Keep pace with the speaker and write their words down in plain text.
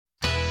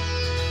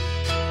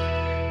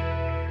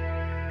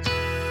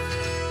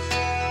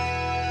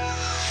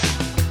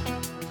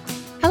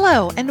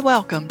Hello and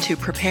welcome to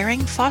Preparing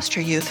Foster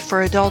Youth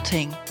for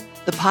Adulting,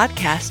 the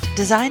podcast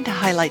designed to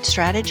highlight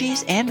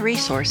strategies and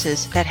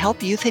resources that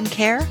help youth in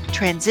care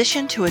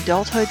transition to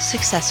adulthood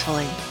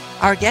successfully.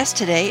 Our guest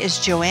today is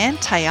Joanne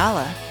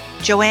Tayala.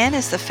 Joanne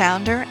is the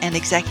founder and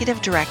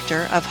executive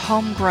director of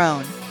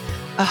Homegrown,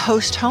 a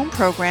host home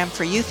program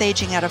for youth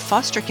aging out of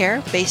foster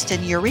care based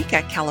in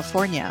Eureka,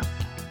 California.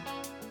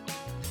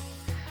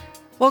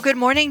 Well, good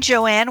morning,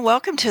 Joanne.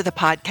 Welcome to the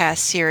podcast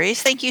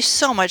series. Thank you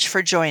so much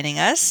for joining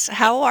us.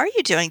 How are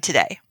you doing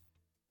today?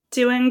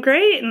 Doing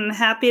great and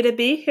happy to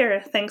be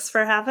here. Thanks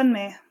for having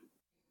me.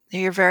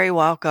 You're very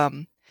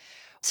welcome.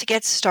 To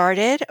get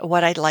started,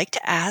 what I'd like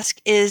to ask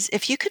is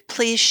if you could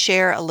please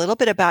share a little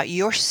bit about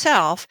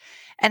yourself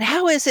and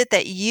how is it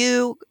that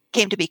you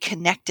came to be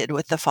connected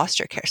with the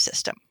foster care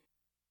system?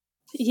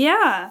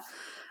 Yeah.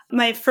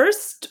 My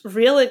first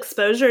real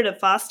exposure to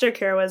foster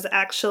care was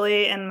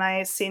actually in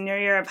my senior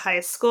year of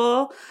high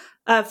school.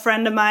 A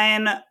friend of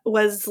mine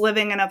was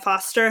living in a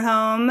foster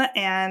home,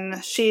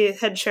 and she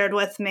had shared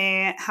with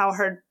me how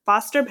her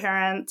foster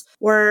parents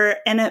were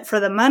in it for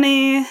the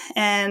money,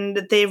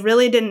 and they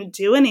really didn't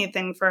do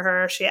anything for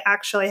her. She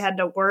actually had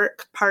to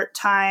work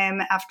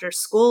part-time after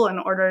school in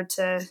order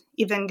to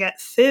even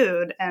get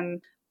food.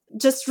 And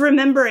just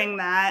remembering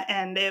that,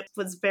 and it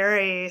was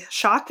very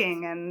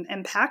shocking and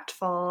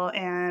impactful.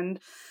 And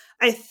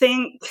I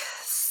think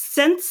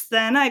since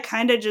then, I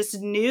kind of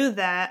just knew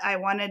that I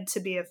wanted to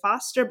be a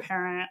foster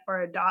parent or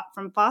adopt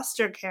from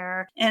foster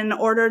care in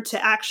order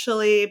to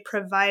actually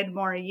provide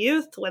more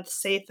youth with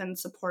safe and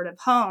supportive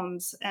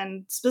homes,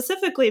 and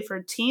specifically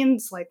for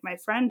teens like my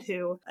friend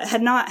who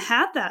had not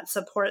had that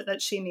support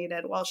that she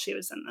needed while she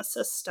was in the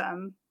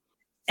system.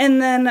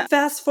 And then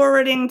fast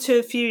forwarding to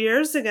a few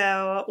years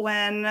ago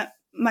when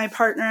my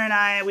partner and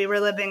I, we were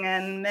living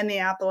in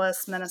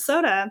Minneapolis,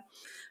 Minnesota.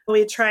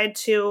 We tried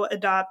to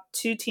adopt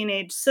two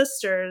teenage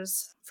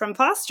sisters from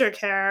foster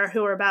care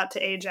who were about to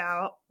age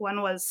out.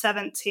 One was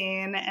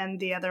 17 and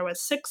the other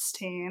was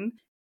 16.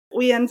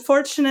 We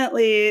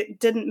unfortunately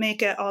didn't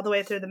make it all the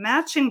way through the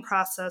matching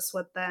process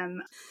with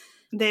them.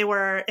 They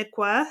were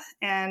ICWA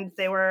and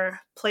they were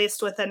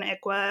placed with an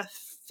ICWA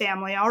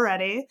family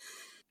already.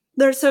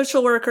 Their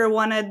social worker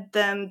wanted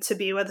them to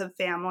be with a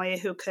family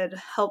who could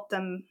help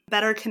them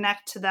better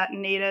connect to that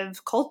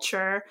native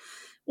culture,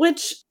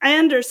 which I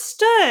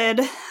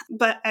understood,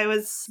 but I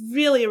was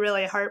really,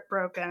 really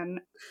heartbroken.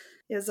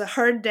 It was a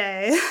hard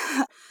day.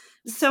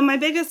 So my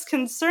biggest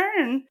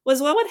concern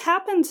was what would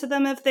happen to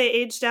them if they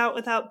aged out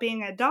without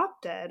being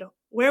adopted?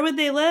 Where would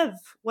they live?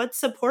 What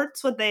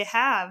supports would they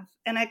have?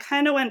 And I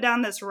kind of went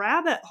down this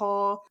rabbit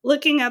hole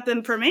looking up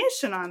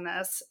information on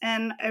this.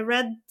 And I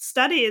read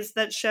studies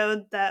that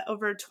showed that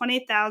over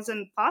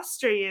 20,000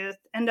 foster youth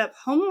end up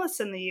homeless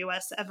in the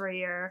US every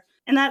year.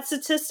 And that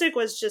statistic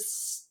was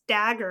just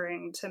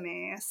staggering to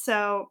me.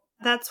 So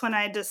that's when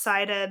I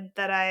decided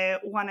that I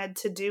wanted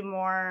to do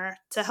more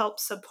to help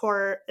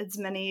support as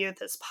many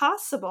youth as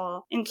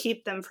possible and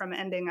keep them from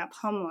ending up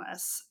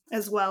homeless,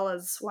 as well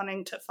as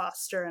wanting to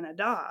foster and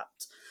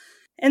adopt.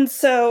 And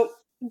so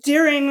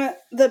during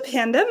the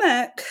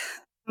pandemic,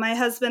 my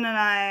husband and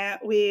I,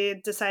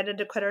 we decided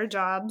to quit our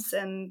jobs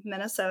in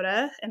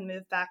Minnesota and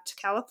move back to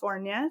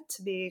California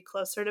to be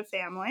closer to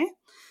family.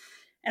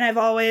 And I've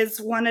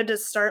always wanted to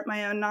start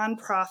my own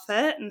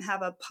nonprofit and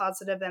have a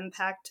positive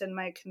impact in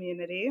my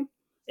community.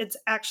 It's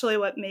actually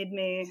what made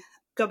me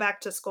go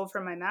back to school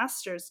for my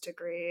master's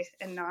degree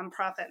in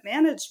nonprofit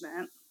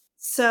management.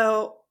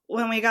 So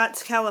when we got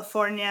to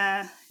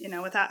California,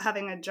 without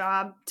having a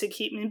job to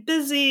keep me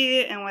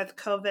busy and with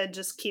COVID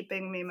just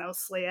keeping me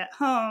mostly at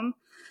home,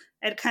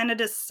 I'd kind of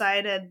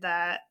decided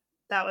that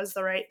that was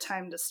the right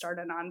time to start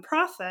a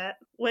nonprofit,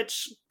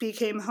 which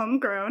became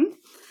Homegrown.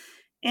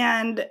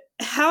 And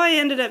how I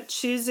ended up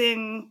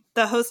choosing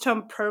the host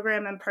home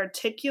program in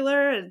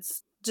particular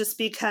is just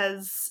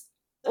because,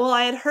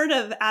 I had heard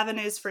of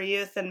Avenues for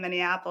Youth in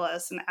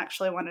Minneapolis and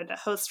actually wanted to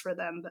host for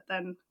them, but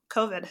then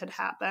COVID had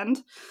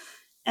happened.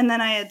 And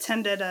then I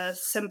attended a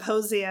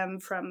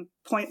symposium from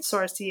Point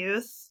Source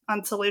Youth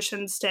on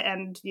solutions to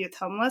end youth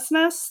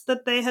homelessness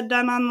that they had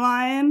done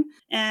online.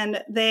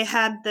 And they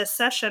had this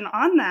session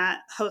on that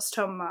host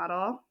home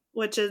model,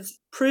 which is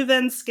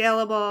proven,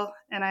 scalable,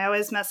 and I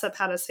always mess up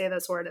how to say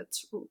this word.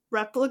 It's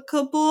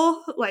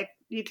replicable, like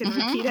you can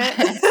repeat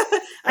it.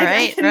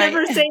 I can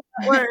never say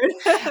that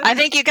word. I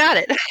think you got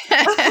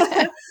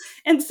it.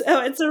 And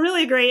so it's a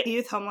really great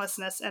youth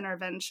homelessness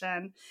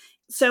intervention.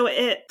 So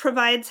it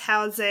provides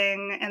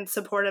housing and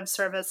supportive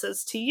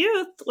services to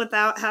youth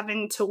without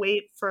having to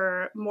wait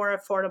for more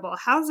affordable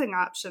housing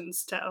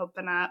options to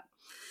open up.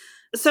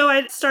 So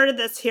I started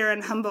this here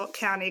in Humboldt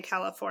County,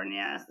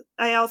 California.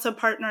 I also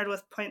partnered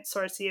with Point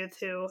Source Youth,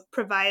 who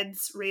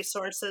provides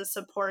resources,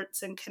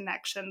 supports, and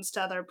connections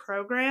to other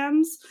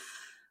programs.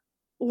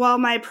 While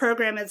my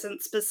program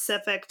isn't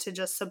specific to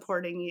just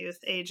supporting youth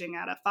aging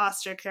out of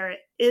foster care, it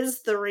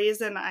is the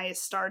reason I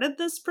started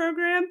this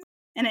program,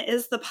 and it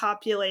is the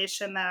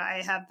population that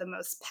I have the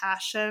most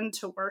passion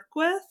to work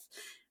with.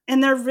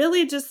 And there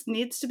really just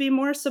needs to be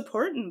more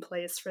support in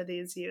place for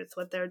these youth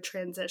with their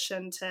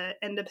transition to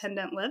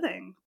independent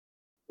living.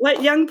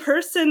 What young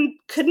person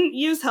couldn't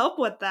use help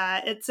with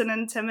that? It's an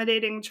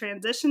intimidating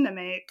transition to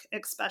make,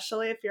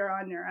 especially if you're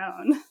on your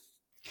own.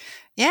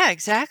 Yeah,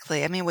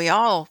 exactly. I mean, we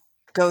all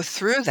go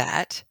through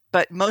that,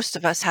 but most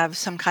of us have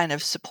some kind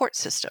of support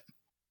system.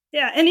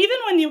 Yeah, and even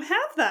when you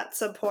have that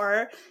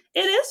support,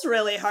 it is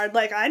really hard.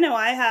 Like, I know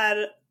I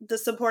had the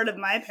support of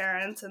my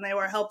parents, and they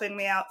were helping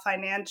me out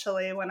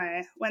financially when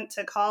I went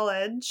to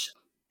college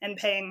and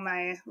paying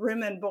my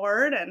room and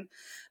board, and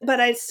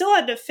but I still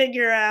had to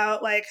figure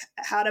out like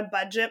how to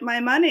budget my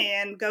money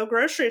and go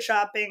grocery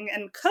shopping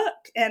and cook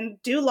and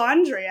do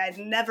laundry. I'd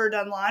never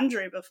done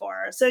laundry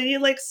before. So you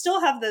like still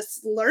have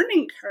this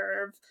learning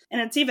curve,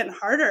 and it's even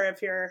harder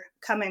if you're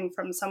coming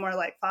from somewhere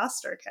like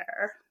foster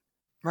care.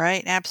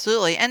 Right,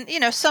 absolutely. And,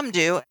 some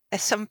do.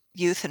 Some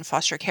youth in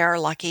foster care are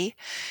lucky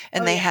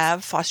and Oh, they yes.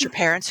 have foster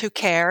parents who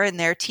care and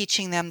they're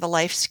teaching them the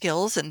life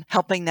skills and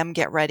helping them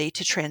get ready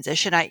to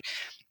transition. I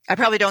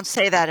probably don't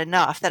say that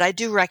enough, that I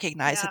do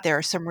recognize that Yeah. there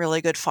are some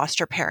really good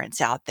foster parents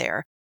out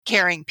there,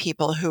 caring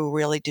people who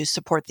really do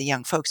support the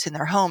young folks in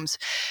their homes.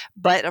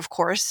 But of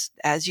course,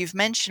 as you've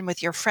mentioned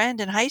with your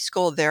friend in high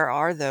school, there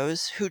are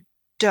those who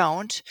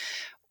don't.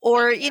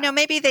 Or, Yeah.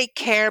 maybe they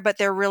care, but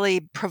they're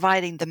really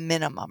providing the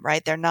minimum,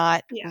 right? They're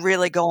not Yeah.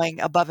 really going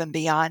above and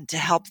beyond to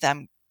help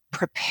them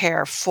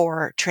prepare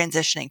for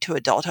transitioning to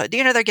adulthood.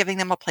 They're giving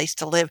them a place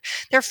to live.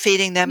 They're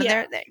feeding them and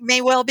Yeah. they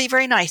may well be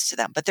very nice to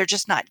them, but they're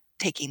just not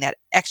taking that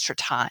extra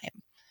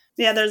time.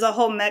 Yeah, there's a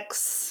whole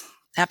mix.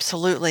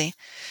 Absolutely.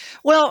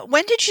 Well,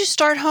 when did you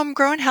start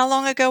Homegrown? How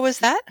long ago was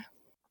that?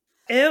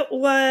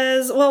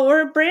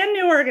 We're a brand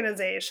new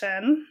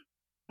organization.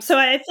 So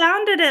I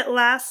founded it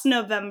last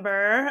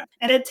November,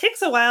 and it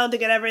takes a while to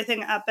get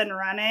everything up and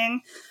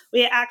running.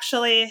 We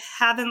actually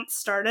haven't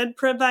started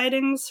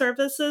providing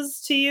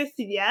services to youth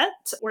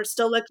yet. We're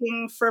still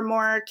looking for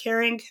more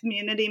caring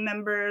community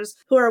members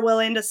who are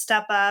willing to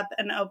step up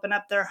and open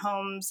up their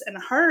homes and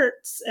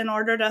hearts in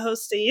order to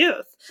host a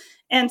youth.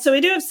 And so we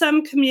do have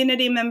some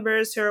community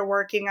members who are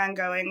working on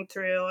going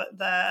through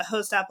the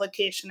host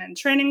application and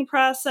training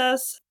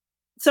process.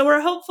 So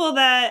we're hopeful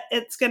that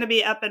it's going to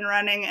be up and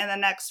running in the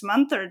next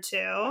month or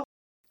two.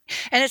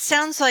 And it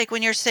sounds like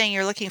when you're saying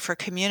you're looking for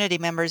community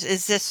members,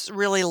 is this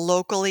really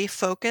locally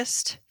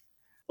focused?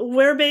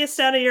 We're based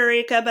out of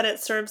Eureka, but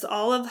it serves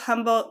all of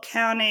Humboldt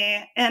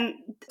County. And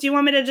do you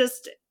want me to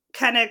just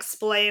kind of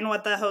explain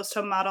what the host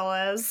home model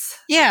is?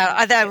 Yeah,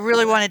 I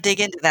really want to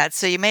dig into that,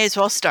 so you may as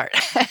well start.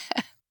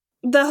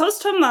 The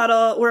host home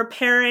model, we're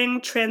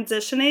pairing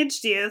transition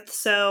aged youth,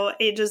 so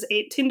ages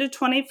 18 to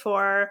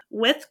 24,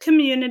 with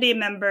community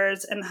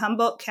members in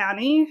Humboldt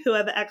County who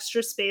have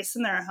extra space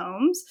in their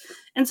homes.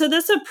 And so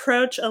this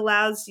approach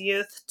allows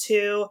youth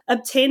to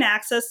obtain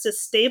access to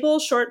stable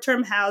short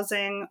term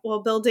housing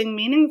while building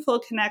meaningful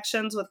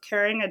connections with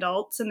caring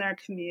adults in their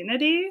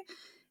community.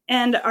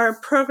 And our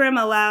program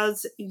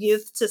allows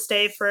youth to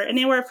stay for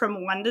anywhere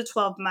from 1 to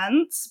 12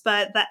 months,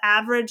 but the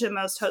average in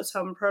most host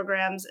home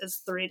programs is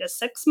 3 to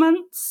 6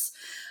 months.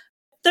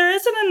 There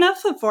isn't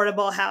enough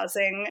affordable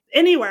housing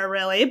anywhere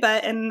really,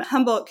 but in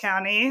Humboldt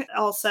County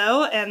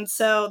also. And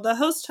so the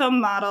host home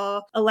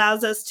model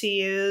allows us to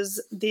use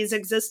these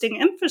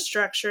existing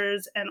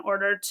infrastructures in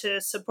order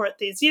to support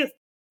these youth.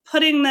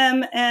 Putting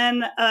them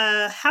in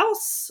a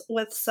house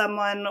with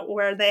someone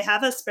where they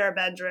have a spare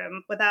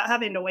bedroom without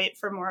having to wait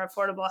for more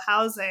affordable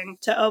housing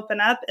to open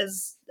up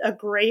is a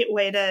great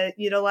way to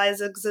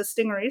utilize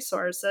existing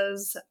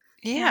resources.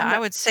 Yeah, And I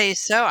would say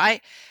so. I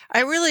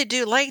really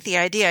do like the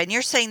idea. And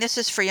you're saying this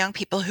is for young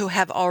people who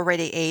have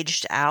already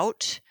aged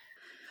out?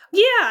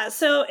 yeah,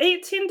 so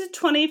 18 to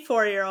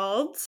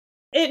 24-year-olds.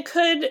 It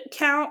could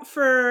count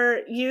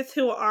for youth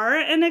who are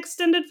in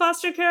extended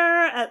foster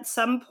care at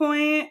some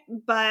point,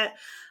 but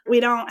we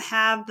don't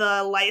have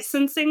the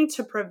licensing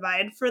to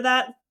provide for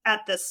that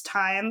at this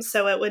time.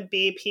 So it would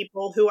be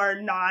people who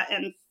are not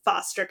in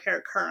foster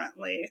care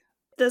currently.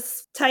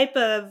 This type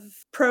of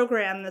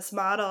program, this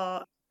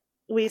model,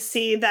 we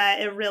see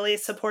that it really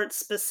supports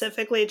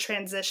specifically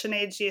transition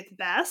age youth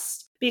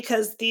best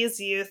because these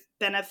youth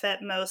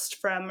benefit most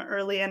from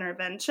early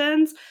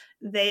interventions.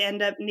 They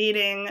end up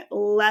needing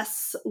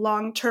less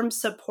long term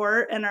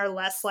support and are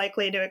less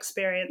likely to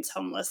experience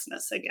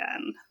homelessness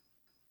again.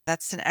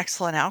 That's an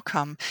excellent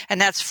outcome. And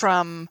that's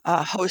from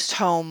a host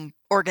home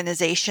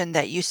organization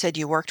that you said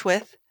you worked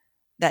with,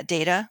 that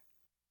data?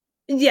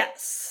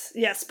 Yes,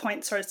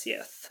 Point Source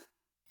Youth.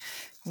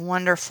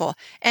 Wonderful.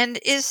 And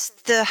is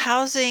the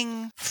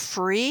housing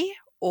free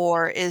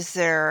or is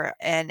there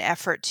an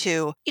effort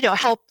to,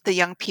 help the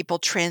young people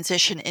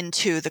transition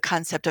into the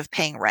concept of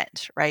paying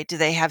rent, right? Do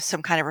they have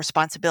some kind of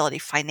responsibility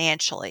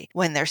financially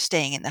when they're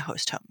staying in the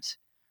host homes?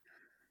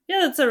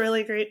 Yeah, that's a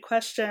really great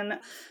question.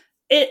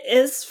 It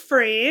is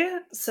free,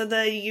 so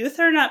the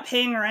youth are not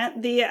paying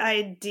rent. The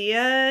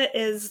idea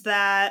is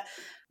that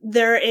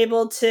they're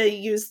able to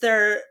use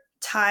their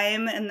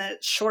time in the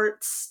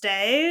short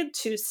stay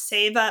to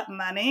save up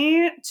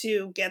money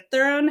to get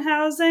their own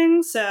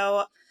housing.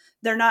 So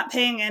they're not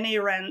paying any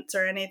rent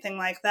or anything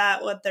like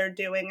that. What they're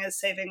doing is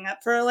saving up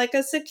for like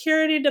a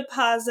security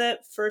deposit,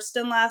 first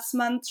and last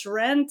month's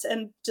rent,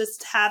 and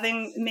just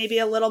having maybe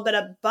a little bit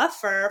of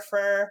buffer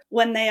for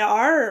when they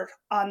are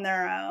on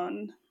their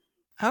own.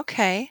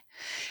 Okay.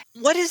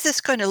 What is this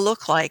going to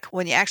look like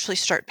when you actually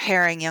start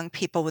pairing young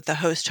people with the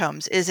host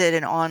homes? Is it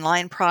an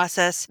online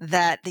process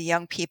that the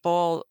young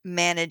people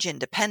manage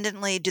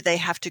independently? Do they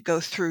have to go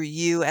through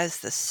you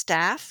as the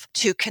staff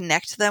to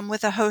connect them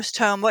with a host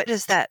home? What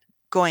is that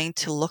going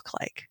to look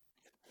like?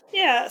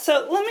 Yeah,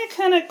 so let me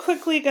kind of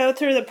quickly go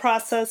through the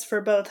process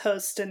for both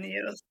host and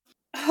youth.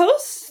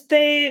 Hosts,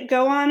 they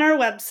go on our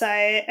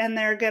website and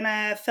they're going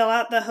to fill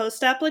out the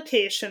host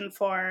application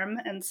form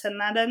and send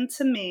that in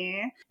to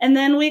me. And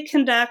then we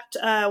conduct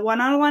a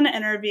one-on-one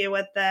interview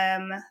with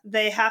them.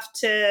 They have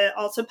to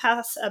also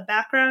pass a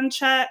background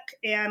check,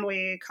 and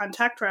we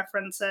contact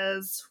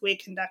references. We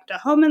conduct a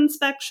home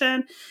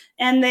inspection,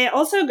 and they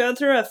also go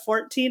through a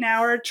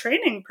 14-hour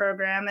training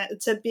program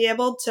to be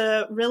able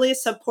to really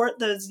support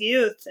those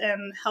youth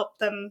and help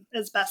them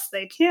as best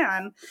they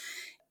can.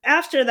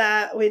 After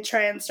that, we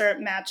try and start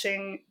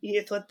matching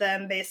youth with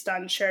them based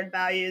on shared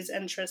values,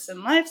 interests,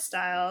 and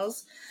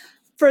lifestyles.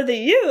 For the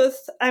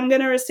youth, I'm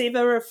going to receive a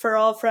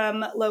referral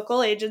from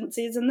local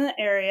agencies in the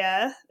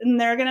area, and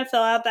they're going to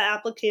fill out the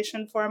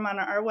application form on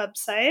our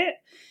website.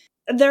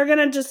 They're going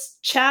to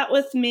just chat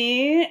with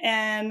me,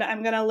 and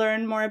I'm going to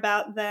learn more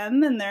about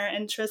them and their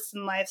interests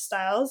and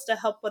lifestyles to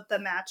help with the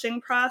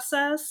matching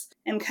process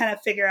and kind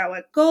of figure out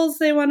what goals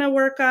they want to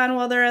work on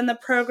while they're in the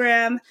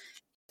program.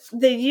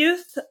 The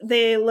youth,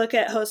 they look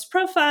at host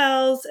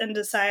profiles and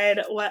decide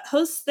what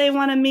hosts they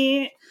want to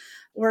meet.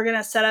 We're going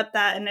to set up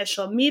that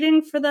initial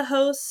meeting for the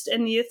host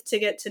and youth to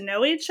get to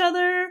know each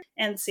other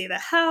and see the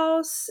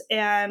house.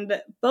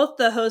 And both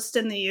the host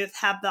and the youth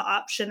have the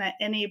option at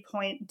any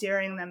point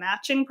during the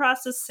matching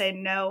process say,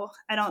 no,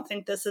 I don't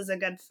think this is a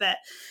good fit.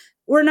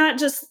 We're not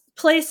just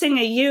placing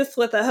a youth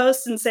with a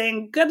host and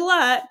saying, good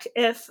luck.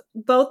 If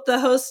both the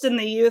host and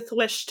the youth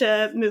wish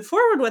to move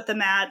forward with the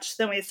match,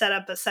 then we set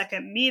up a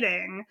second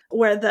meeting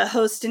where the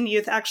host and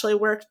youth actually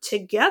work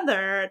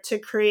together to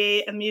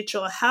create a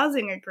mutual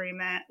housing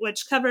agreement,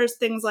 which covers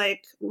things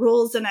like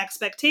rules and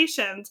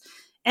expectations.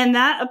 And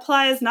that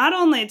applies not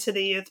only to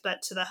the youth,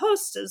 but to the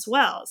host as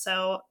well.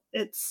 So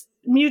it's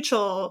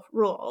mutual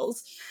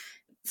rules.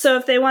 So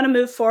if they want to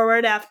move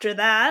forward after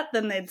that,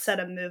 then they'd set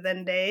a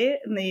move-in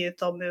date and the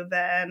youth will move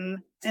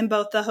in. And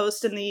both the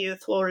host and the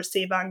youth will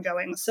receive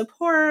ongoing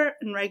support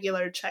and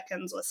regular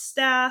check-ins with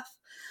staff.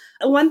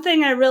 One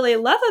thing I really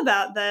love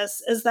about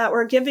this is that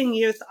we're giving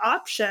youth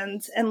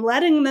options and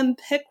letting them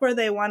pick where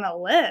they want to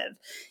live.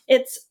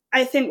 It's,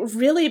 I think,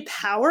 really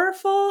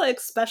powerful,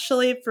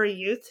 especially for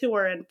youth who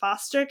are in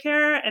foster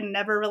care and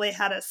never really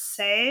had a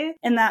say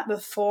in that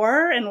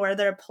before and where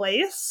they're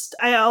placed.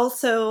 I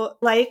also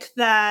like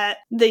that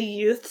the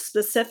youth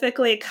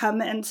specifically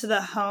come into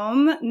the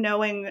home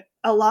knowing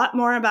a lot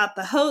more about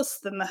the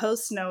host than the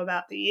hosts know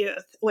about the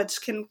youth,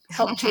 which can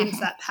help change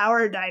that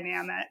power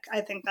dynamic. I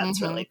think that's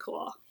really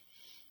cool.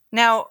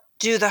 Now,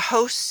 do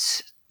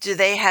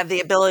they have the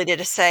ability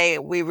to say,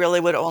 we really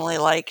would only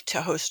like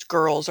to host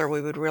girls or we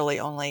would really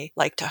only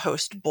like to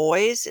host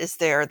boys? Is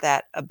there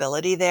that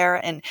ability there?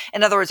 And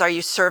in other words, are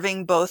you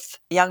serving both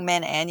young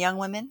men and young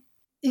women?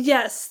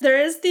 Yes, there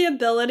is the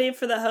ability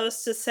for the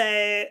host to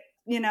say,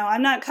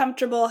 I'm not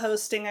comfortable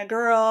hosting a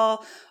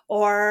girl,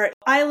 or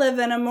I live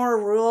in a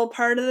more rural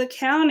part of the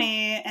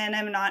county and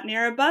I'm not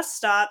near a bus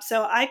stop,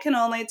 so I can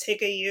only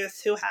take a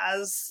youth who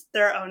has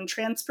their own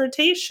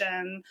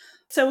transportation.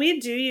 So we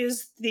do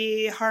use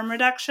the harm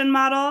reduction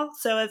model.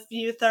 So if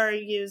youth are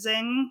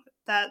using,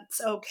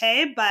 that's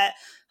okay, but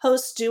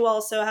hosts do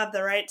also have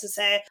the right to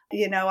say,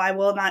 I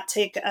will not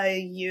take a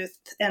youth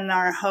in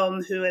our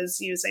home who is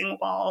using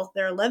while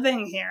they're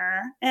living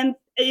here. And,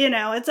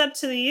 it's up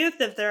to the youth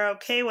if they're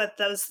okay with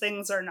those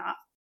things or not.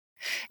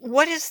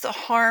 What is the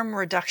harm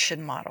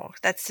reduction model?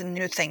 That's a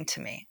new thing to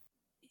me.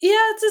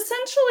 Yeah, it's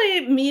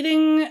essentially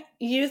meeting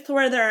youth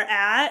where they're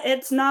at.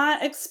 It's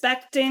not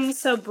expecting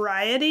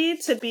sobriety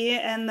to be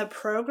in the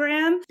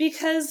program,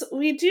 because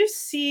we do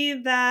see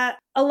that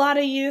a lot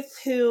of youth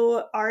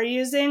who are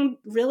using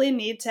really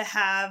need to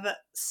have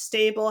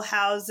stable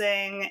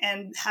housing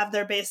and have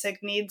their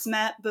basic needs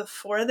met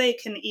before they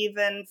can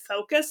even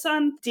focus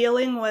on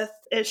dealing with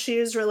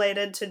issues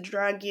related to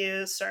drug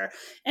use or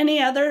any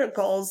other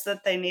goals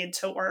that they need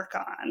to work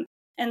on.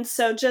 And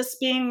so just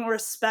being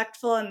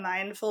respectful and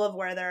mindful of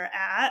where they're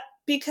at,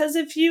 because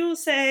if you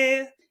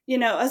say,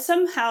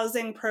 some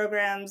housing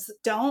programs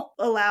don't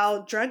allow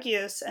drug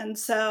use. And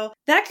so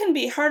that can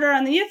be harder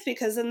on the youth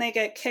because then they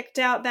get kicked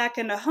out back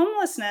into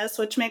homelessness,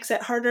 which makes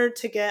it harder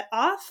to get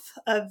off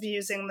of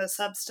using the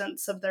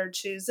substance of their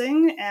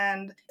choosing.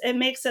 And it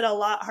makes it a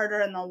lot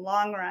harder in the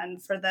long run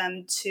for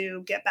them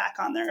to get back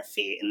on their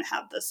feet and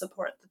have the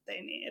support that they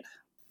need.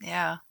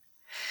 Yeah.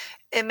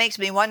 It makes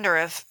me wonder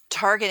if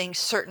targeting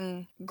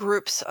certain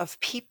groups of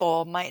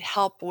people might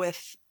help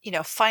with,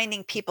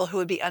 finding people who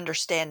would be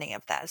understanding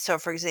of that. So,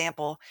 for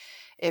example,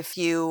 if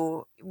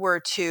you were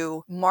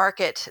to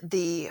market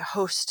the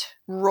host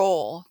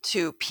role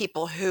to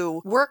people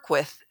who work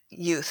with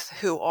youth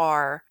who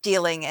are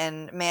dealing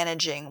and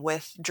managing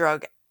with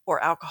drug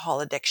or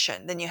alcohol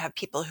addiction, then you have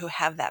people who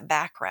have that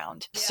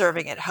background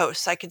serving at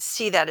hosts. I could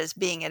see that as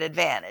being an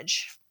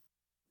advantage.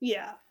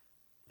 Yeah.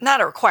 Not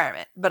a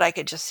requirement, but I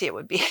could just see it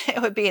would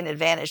be an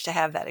advantage to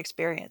have that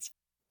experience.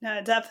 No,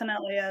 it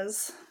definitely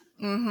is.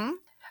 Mm-hmm.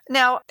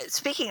 Now,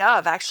 speaking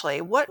of,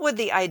 actually, what would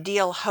the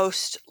ideal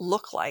host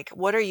look like?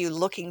 What are you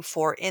looking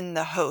for in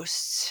the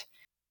hosts?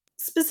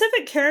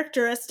 Specific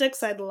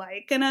characteristics I'd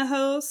like in a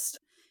host.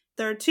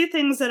 There are two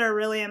things that are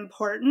really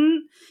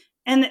important,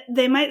 and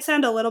they might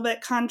sound a little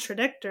bit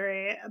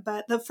contradictory,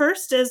 but the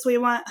first is we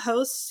want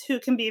hosts who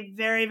can be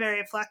very,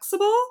 very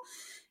flexible.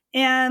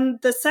 And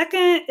the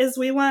second is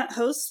we want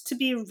hosts to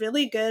be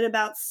really good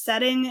about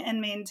setting and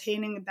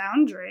maintaining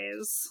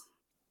boundaries.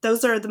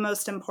 Those are the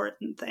most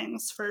important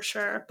things for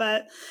sure.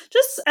 But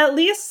just at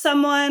least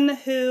someone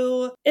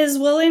who is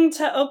willing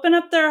to open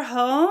up their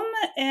home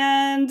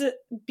and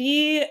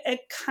be a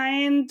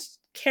kind,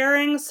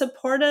 caring,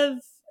 supportive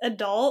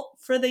adult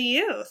for the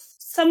youth.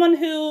 Someone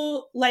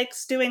who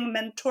likes doing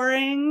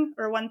mentoring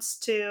or wants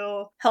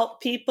to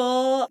help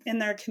people in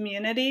their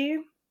community.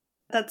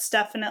 That's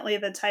definitely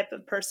the type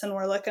of person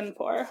we're looking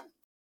for.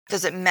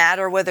 Does it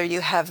matter whether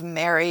you have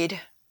married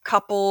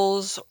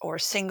couples or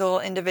single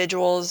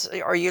individuals?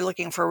 Are you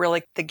looking for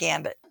really the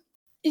gambit?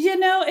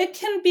 It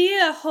can be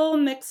a whole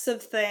mix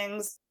of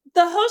things.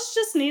 The host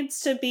just needs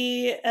to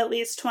be at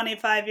least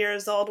 25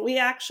 years old. We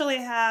actually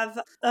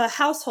have a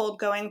household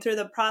going through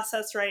the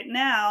process right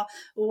now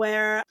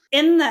where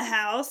in the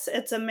house,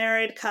 it's a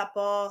married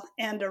couple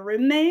and a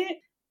roommate.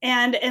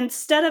 And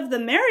instead of the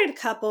married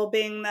couple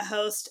being the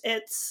host,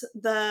 it's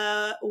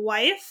the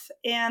wife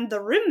and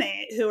the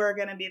roommate who are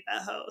going to be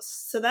the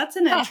host. So that's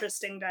an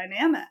interesting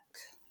dynamic.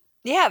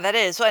 Yeah, that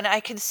is. And I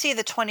can see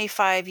the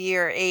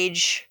 25-year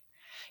age.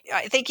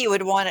 I think you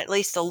would want at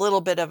least a little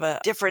bit of a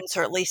difference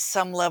or at least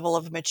some level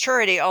of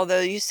maturity,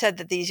 although you said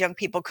that these young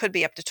people could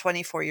be up to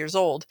 24 years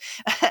old.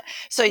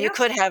 So you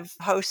could have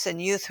hosts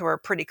and youth who are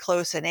pretty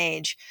close in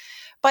age.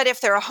 But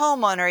if they're a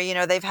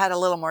homeowner, they've had a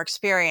little more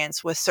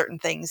experience with certain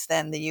things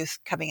than the youth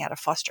coming out of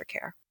foster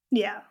care.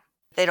 Yeah.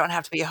 They don't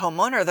have to be a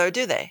homeowner, though,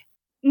 do they?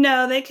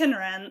 No, they can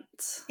rent.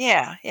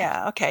 Yeah.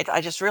 Okay. I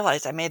just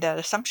realized I made that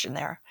assumption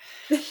there.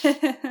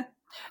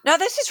 No,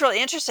 this is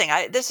really interesting.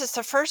 This is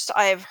the first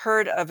I've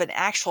heard of an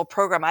actual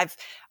program.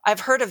 I've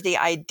heard of the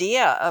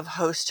idea of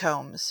host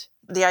homes,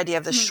 the idea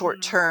of the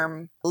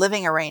short-term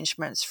living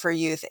arrangements for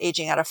youth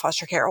aging out of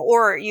foster care,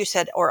 or you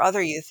said, or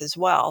other youth as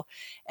well.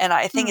 And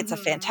I think it's a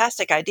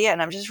fantastic idea.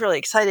 And I'm just really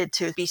excited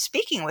to be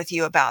speaking with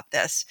you about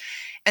this.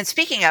 And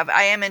speaking of,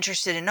 I am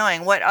interested in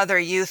knowing what other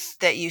youth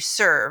that you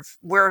serve.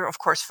 We're, of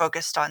course,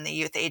 focused on the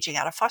youth aging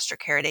out of foster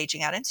care at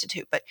Aging Out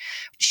Institute, but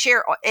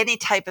share any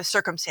type of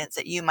circumstance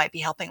that you might be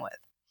helping with.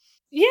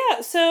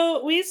 Yeah,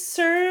 so we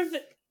serve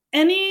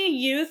any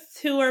youth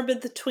who are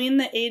between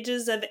the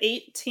ages of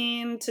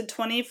 18 to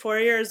 24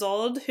 years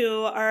old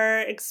who are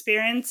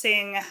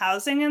experiencing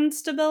housing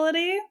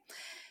instability.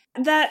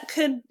 That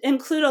could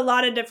include a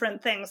lot of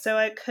different things. So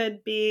it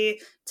could be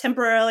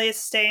temporarily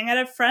staying at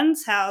a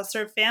friend's house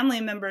or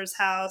family member's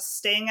house,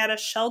 staying at a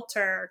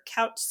shelter,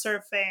 couch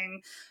surfing,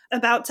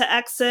 about to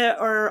exit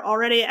or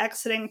already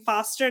exiting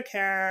foster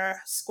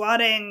care,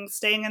 squatting,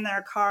 staying in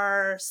their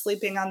car,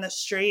 sleeping on the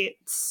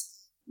streets.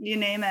 You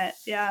name it.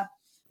 Yeah.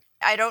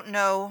 I don't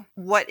know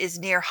what is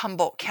near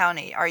Humboldt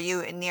County. Are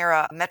you near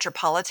a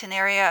metropolitan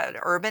area, an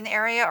urban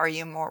area? Are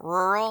you more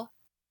rural?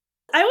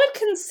 I would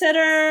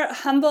consider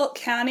Humboldt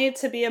County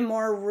to be a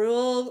more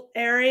rural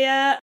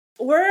area.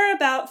 We're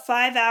about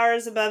 5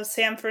 hours above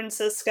San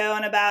Francisco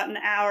and about an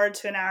hour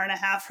to an hour and a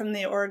half from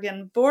the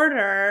Oregon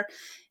border.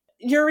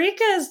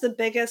 Eureka is the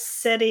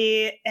biggest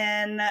city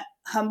in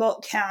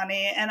Humboldt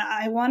County. And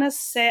I want to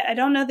say, I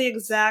don't know the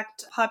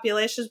exact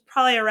population, it's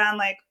probably around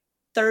like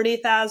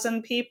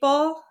 30,000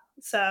 people.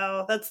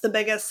 So that's the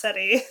biggest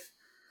city.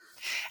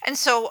 And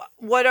so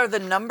what are the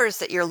numbers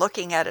that you're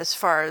looking at as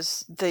far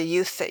as the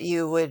youth that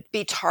you would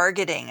be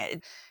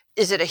targeting?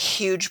 Is it a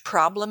huge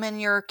problem in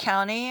your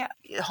county,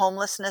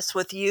 homelessness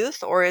with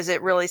youth, or is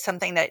it really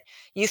something that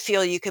you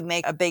feel you could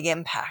make a big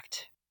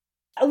impact?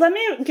 Let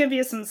me give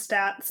you some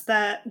stats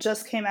that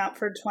just came out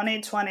for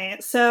 2020.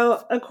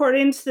 So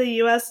according to the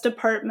U.S.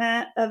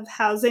 Department of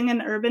Housing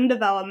and Urban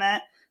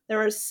Development, there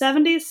were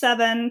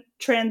 77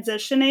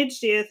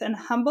 transition-aged youth in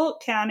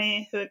Humboldt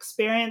County who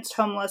experienced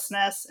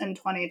homelessness in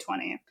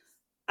 2020.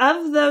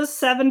 Of those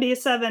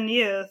 77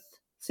 youth,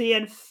 so you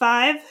had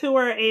 5 who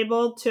were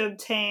able to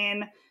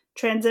obtain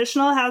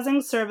transitional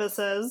housing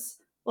services,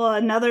 while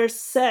another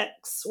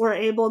 6 were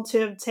able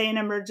to obtain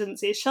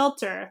emergency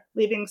shelter,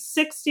 leaving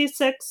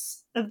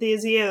 66 of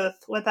these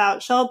youth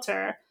without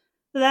shelter.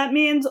 That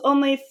means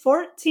only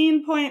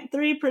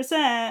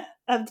 14.3%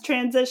 of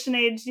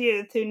transition-age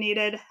youth who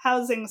needed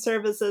housing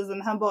services in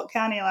Humboldt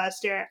County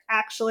last year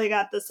actually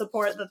got the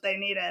support that they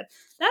needed.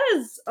 That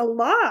is a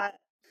lot.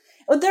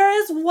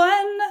 There is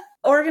one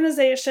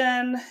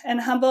organization in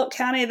Humboldt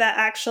County that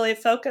actually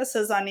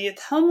focuses on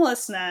youth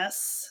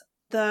homelessness,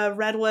 the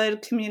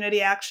Redwood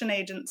Community Action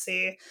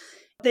Agency.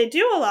 They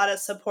do a lot of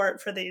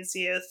support for these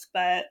youth,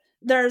 but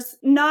there's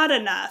not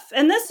enough.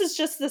 And this is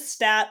just the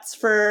stats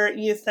for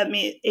youth that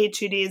meet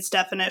HUD's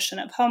definition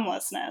of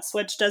homelessness,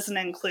 which doesn't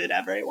include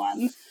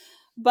everyone.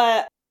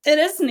 But it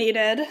is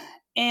needed,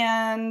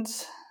 and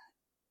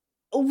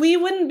we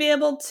wouldn't be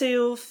able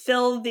to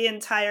fill the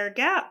entire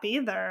gap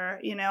either.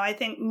 I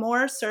think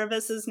more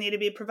services need to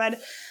be provided.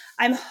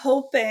 I'm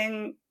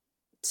hoping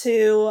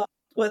to,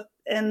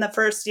 within the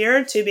first year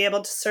or two, be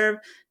able to serve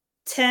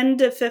 10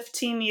 to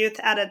 15 youth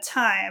at a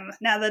time.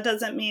 Now, that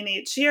doesn't mean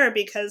each year,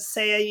 because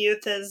say a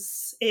youth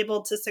is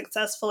able to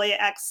successfully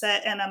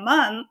exit in a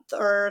month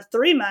or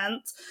 3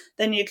 months,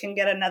 then you can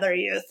get another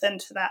youth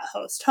into that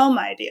host home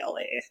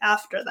ideally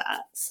after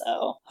that.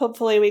 So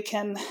hopefully we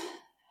can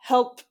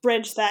help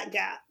bridge that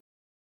gap.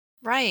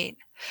 Right.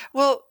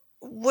 Well,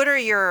 what are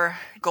your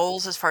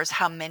goals as far as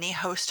how many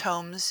host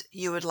homes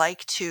you would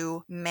like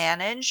to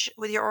manage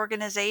with your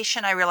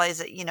organization? I realize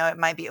that, it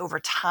might be over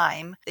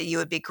time that you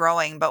would be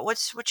growing, but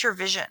what's your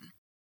vision?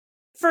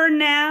 For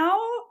now,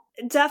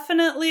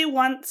 definitely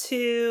want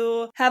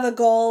to have a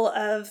goal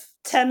of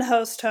 10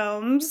 host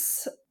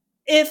homes.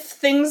 If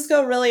things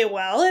go really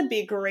well, it'd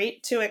be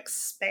great to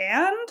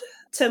expand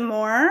to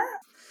more.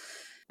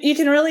 You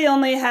can really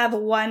only have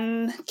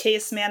one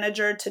case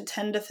manager to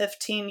 10 to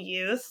 15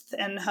 youth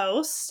and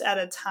host at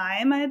a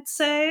time, I'd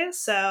say.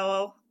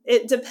 So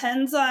it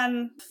depends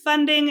on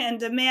funding and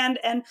demand.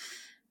 And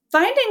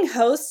finding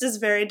hosts is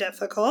very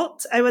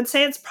difficult. I would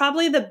say it's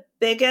probably the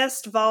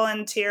biggest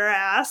volunteer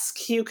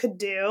ask you could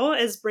do,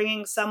 is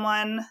bringing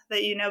someone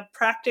that you know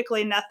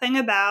practically nothing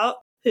about,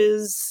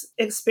 who's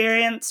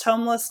experienced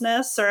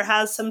homelessness or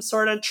has some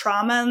sort of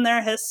trauma in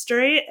their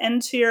history,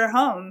 into your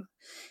home.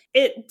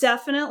 It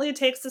definitely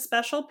takes a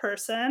special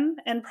person,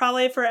 and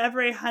probably for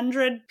every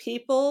 100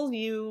 people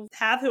you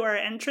have who are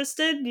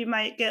interested, you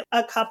might get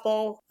a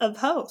couple of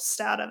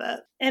hosts out of it.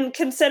 And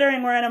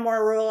considering we're in a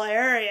more rural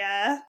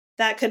area,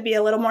 that could be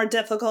a little more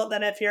difficult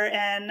than if you're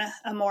in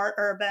a more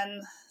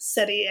urban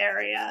city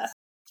area.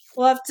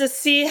 We'll have to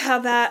see how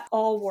that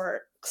all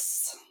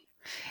works.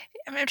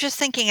 I'm just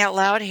thinking out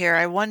loud here.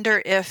 I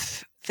wonder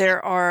if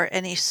there are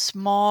any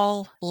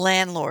small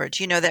landlords,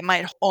 that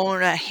might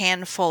own a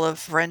handful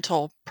of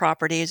rental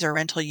properties or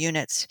rental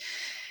units.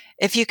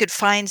 If you could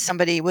find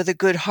somebody with a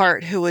good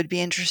heart who would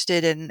be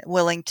interested and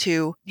willing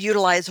to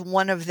utilize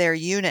one of their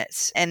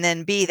units and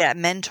then be that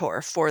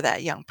mentor for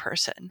that young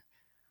person.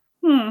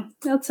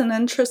 That's an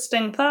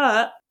interesting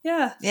thought.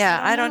 Yeah.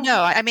 Yeah, I don't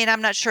know. I mean,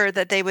 I'm not sure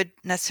that they would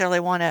necessarily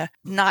want to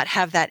not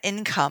have that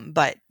income,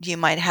 but you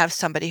might have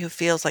somebody who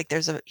feels like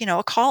there's a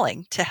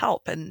calling to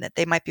help and that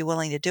they might be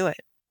willing to do it.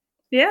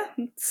 Yeah,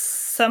 it's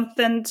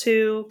something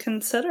to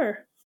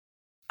consider.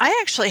 I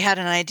actually had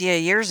an idea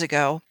years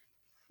ago.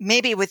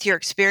 Maybe with your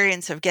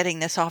experience of getting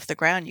this off the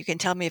ground, you can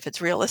tell me if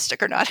it's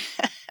realistic or not.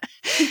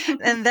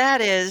 And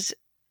that is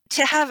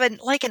to have an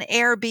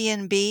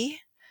Airbnb,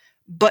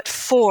 but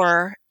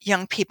for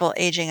young people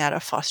aging out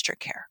of foster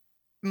care.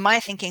 My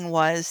thinking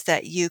was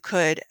that you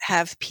could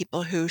have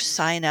people who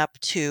sign up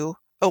to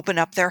open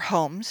up their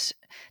homes,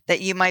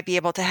 that you might be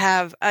able to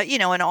have,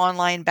 an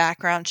online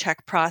background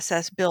check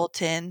process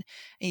built in.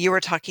 You were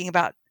talking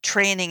about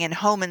training and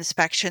home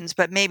inspections,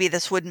 but maybe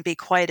this wouldn't be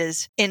quite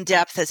as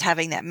in-depth as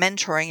having that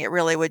mentoring. It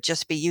really would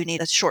just be, you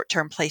need a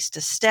short-term place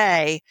to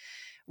stay.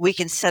 We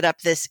can set up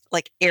this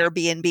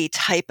Airbnb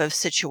type of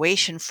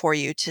situation for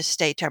you to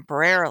stay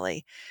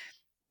temporarily.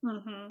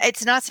 Mm-hmm.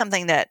 It's not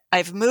something that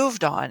I've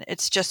moved on.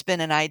 It's just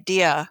been an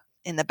idea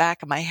in the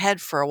back of my head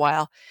for a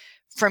while.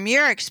 From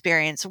your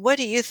experience, what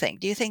do you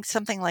think? Do you think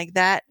something like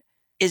that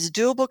is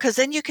doable? Because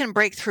then you can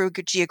break through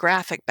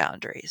geographic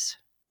boundaries.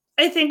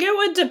 I think it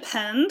would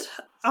depend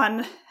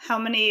on how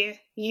many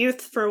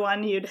youth, for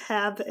one, you'd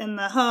have in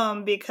the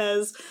home,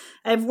 because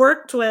I've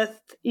worked with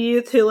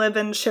youth who live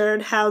in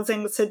shared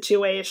housing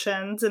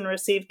situations and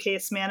receive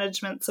case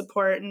management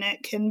support, and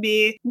it can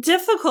be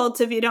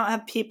difficult if you don't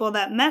have people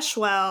that mesh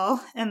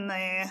well in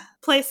the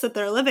place that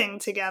they're living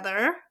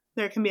together.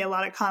 There can be a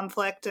lot of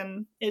conflict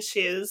and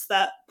issues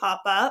that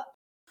pop up.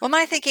 Well,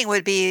 my thinking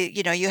would be,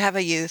 you have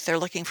a youth, they're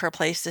looking for a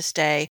place to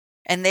stay,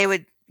 and they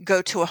would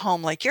go to a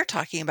home like you're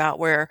talking about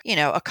where,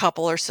 a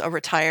couple or a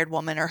retired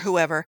woman or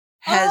whoever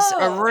has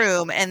a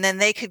room, and then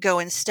they could go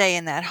and stay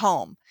in that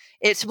home.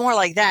 It's more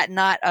like that,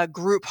 not a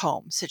group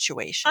home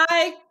situation.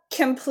 I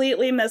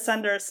completely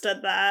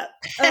misunderstood that.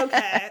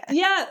 Okay.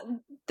 Yeah,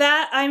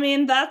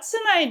 that's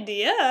an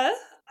idea.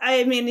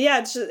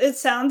 It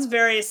sounds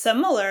very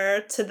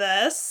similar to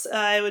this.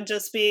 It would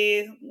just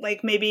be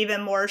maybe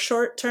even more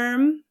short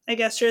term, I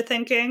guess you're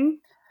thinking.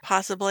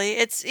 Possibly.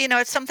 It's,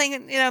 it's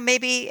something,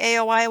 maybe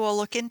AOI will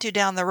look into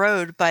down the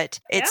road, but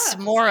it's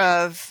more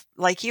of,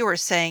 like you were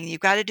saying, you've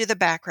got to do the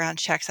background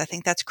checks. I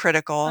think that's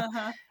critical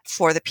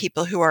for the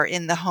people who are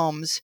in the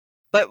homes.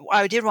 But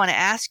I did want to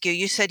ask you,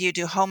 you said you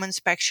do home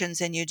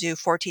inspections and you do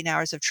 14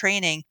 hours of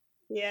training.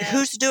 Yeah.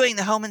 Who's doing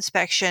the home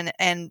inspection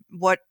and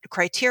what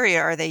criteria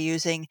are they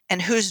using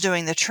and who's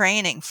doing the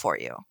training for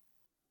you?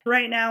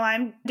 Right now,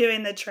 I'm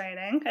doing the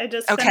training. I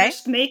just Okay.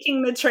 finished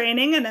making the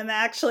training and I'm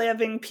actually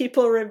having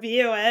people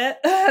review it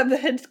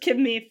and give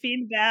me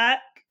feedback.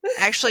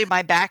 Actually,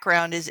 my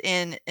background is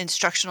in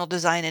instructional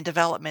design and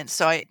development.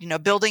 So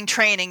building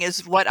training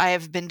is what I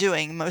have been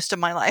doing most of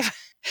my life.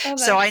 Oh,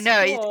 So I that's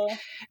know cool.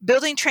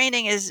 building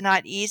training is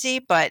not easy,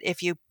 but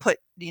if you put,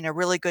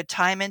 really good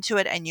time into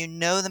it and you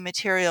know the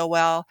material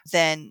well,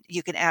 then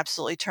you can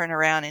absolutely turn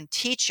around and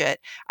teach it.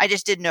 I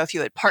just didn't know if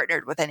you had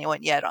partnered with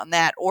anyone yet on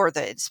that or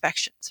the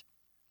inspections.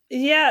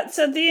 Yeah,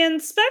 so the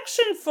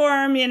inspection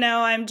form,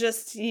 I'm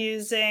just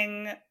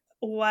using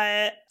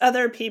what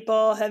other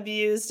people have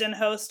used in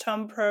host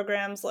home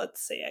programs.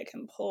 Let's see, I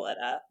can pull it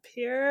up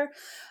here.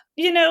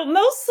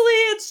 Mostly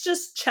it's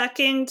just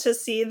checking to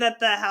see that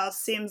the house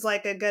seems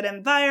like a good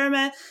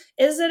environment.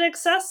 Is it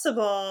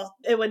accessible?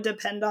 It would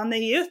depend on the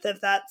youth if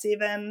that's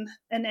even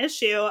an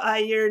issue.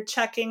 You're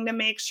checking to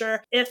make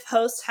sure if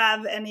hosts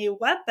have any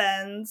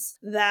weapons,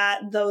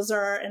 that those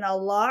are in a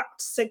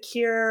locked,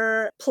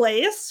 secure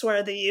place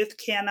where the youth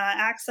cannot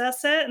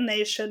access it and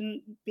they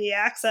shouldn't be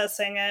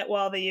accessing it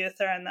while the youth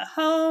are in the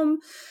home.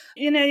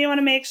 You want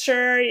to make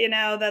sure,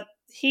 that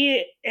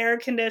heat, air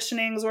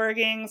conditioning's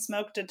working,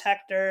 smoke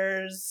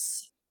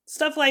detectors,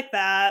 stuff like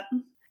that.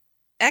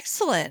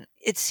 Excellent.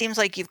 It seems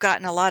like you've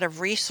gotten a lot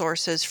of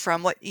resources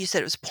from what you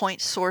said it was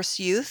Point Source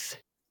Youth.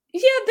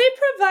 Yeah, they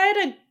provide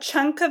a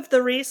chunk of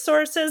the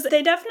resources.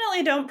 They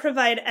definitely don't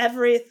provide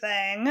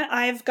everything.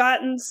 I've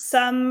gotten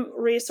some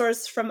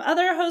resource from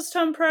other host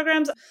home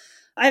programs.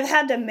 I've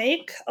had to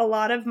make a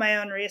lot of my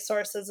own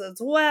resources as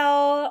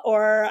well,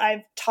 or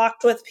I've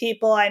talked with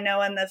people I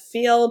know in the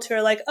field who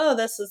are like, oh,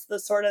 this is the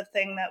sort of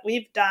thing that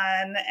we've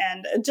done,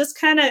 and just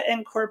kind of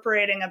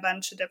incorporating a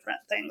bunch of different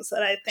things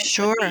that I think would be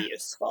Sure.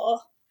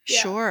 useful. Yeah.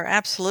 Sure,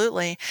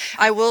 absolutely.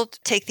 I will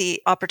take the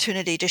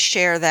opportunity to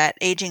share that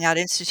Aging Out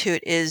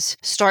Institute is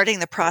starting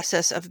the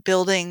process of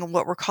building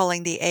what we're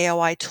calling the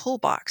AOI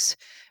Toolbox,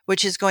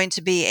 which is going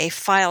to be a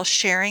file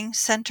sharing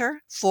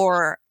center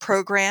for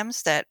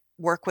programs that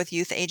work with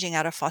youth aging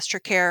out of foster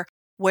care,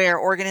 where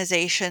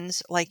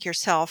organizations like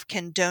yourself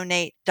can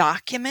donate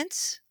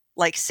documents,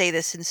 like, say,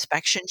 this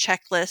inspection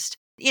checklist.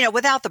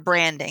 Without the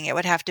branding, it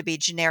would have to be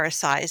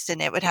genericized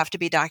and it would have to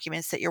be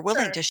documents that you're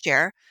willing Sure. to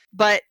share.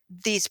 But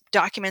these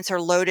documents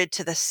are loaded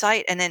to the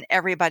site and then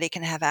everybody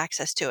can have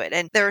access to it.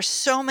 And there are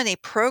so many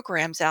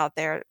programs out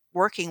there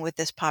working with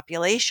this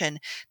population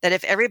that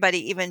if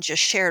everybody even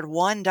just shared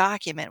one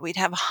document, we'd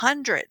have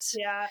hundreds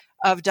Yeah.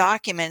 of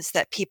documents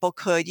that people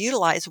could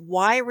utilize.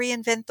 Why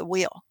reinvent the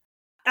wheel?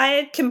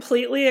 I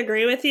completely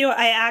agree with you.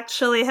 I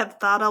actually have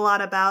thought a lot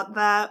about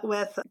that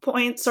with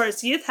Point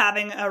Source Youth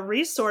having a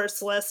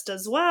resource list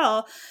as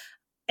well.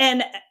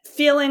 And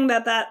feeling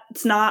that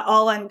that's not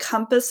all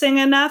encompassing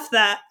enough,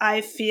 that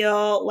I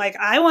feel like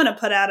I want to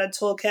put out a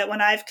toolkit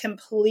when I've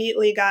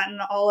completely gotten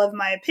all of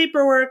my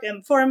paperwork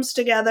and forms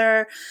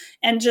together,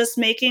 and just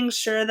making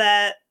sure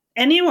that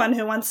anyone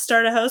who wants to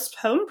start a host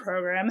home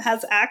program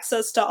has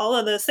access to all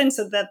of those things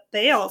so that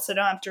they also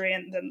don't have to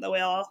reinvent the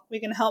wheel. We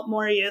can help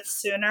more youth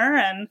sooner,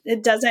 and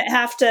it doesn't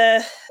have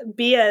to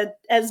be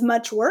as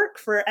much work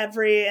for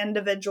every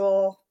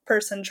individual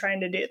person trying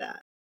to do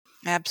that.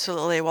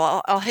 Absolutely.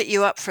 Well, I'll hit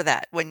you up for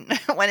that when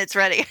when it's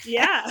ready.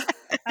 Yeah,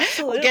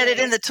 We'll get it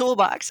in absolutely. the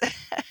toolbox.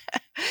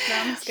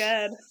 Sounds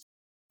good.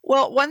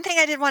 Well, one thing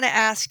I did want to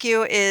ask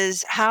you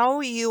is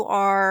how you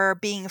are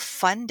being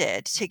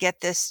funded to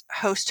get this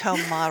host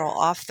home model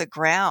off the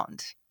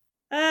ground.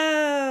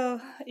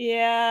 Oh,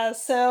 yeah.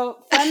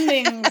 So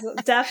funding's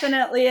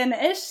definitely an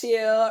issue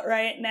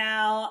right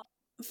now.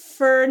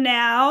 For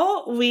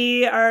now,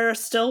 we are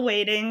still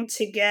waiting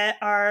to get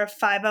our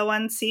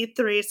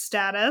 501c3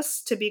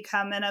 status to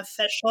become an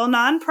official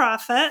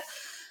nonprofit.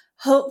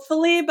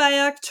 Hopefully by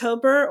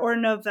October or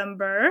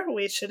November,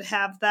 we should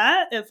have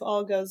that if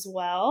all goes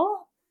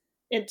well.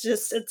 It's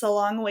a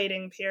long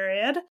waiting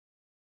period.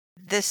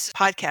 This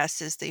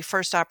podcast is the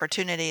first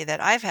opportunity that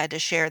I've had to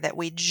share that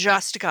we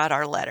just got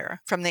our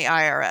letter from the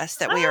IRS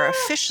that we are Ah,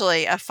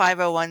 officially a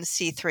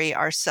 501c3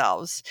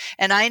 ourselves.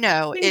 And I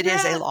know it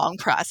is a congrats. long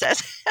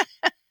process.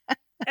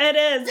 It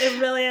is.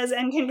 It really is.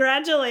 And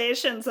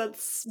congratulations.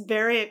 That's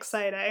very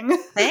exciting.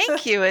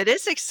 Thank you. It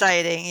is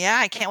exciting. Yeah,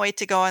 I can't wait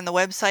to go on the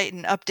website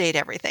and update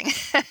everything.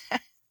 So,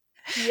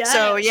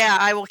 Yes. yeah,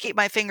 I will keep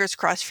my fingers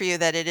crossed for you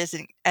that it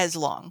isn't as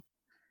long.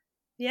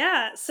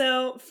 Yeah.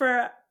 So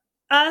for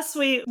us,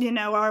 we,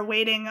 are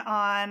waiting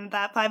on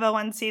that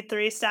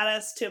 501c3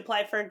 status to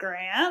apply for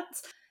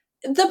grants.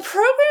 The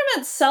program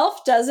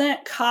itself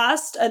doesn't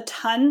cost a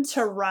ton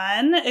to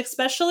run,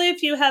 especially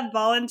if you have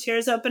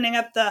volunteers opening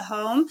up the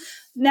home.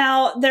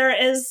 Now, there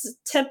is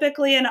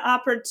typically an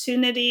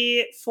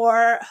opportunity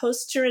for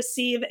hosts to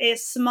receive a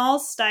small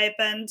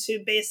stipend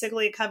to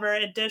basically cover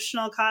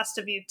additional cost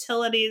of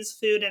utilities,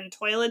 food, and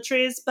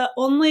toiletries, but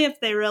only if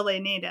they really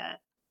need it.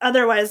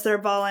 Otherwise, they're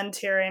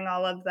volunteering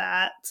all of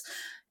that.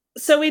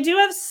 So we do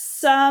have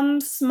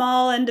some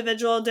small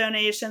individual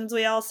donations.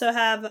 We also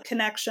have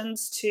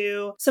connections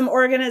to some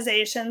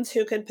organizations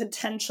who could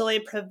potentially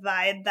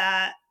provide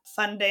that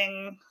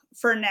funding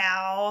for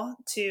now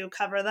to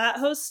cover that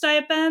host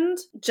stipend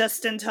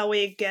just until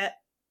we get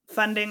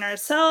funding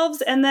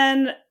ourselves. And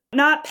then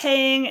not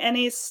paying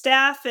any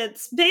staff.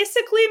 It's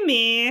basically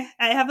me.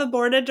 I have a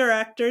board of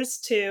directors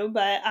too,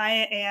 but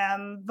I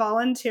am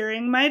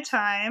volunteering my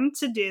time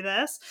to do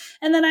this.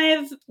 And then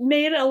I've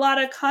made a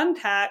lot of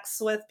contacts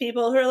with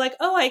people who are like,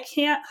 oh, I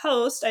can't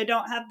host. I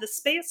don't have the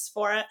space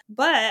for it,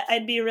 but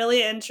I'd be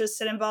really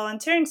interested in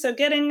volunteering. So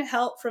getting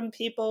help from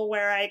people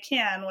where I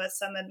can with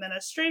some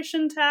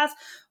administration tasks,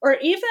 or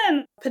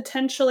even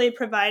potentially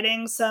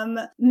providing some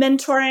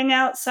mentoring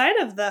outside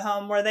of the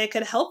home where they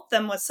could help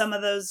them with some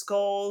of those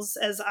goals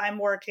as I'm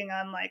working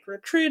on like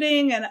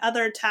recruiting and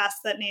other tasks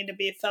that need to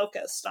be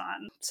focused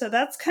on. So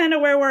that's kind of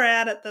where we're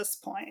at this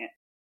point.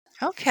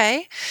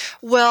 Okay.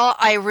 Well,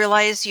 I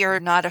realize you're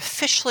not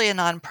officially a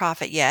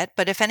nonprofit yet,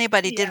 but if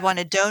anybody did Yeah. want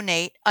to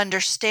donate,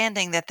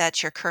 understanding that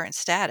that's your current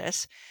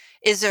status,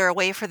 is there a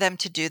way for them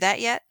to do that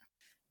yet?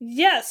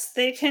 Yes,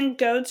 they can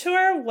go to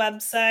our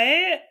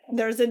website.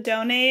 There's a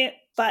donate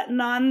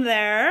button on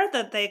there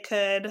that they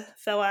could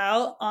fill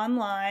out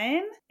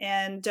online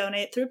and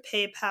donate through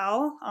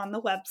PayPal on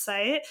the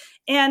website.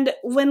 And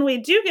when we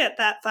do get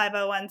that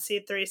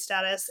 501c3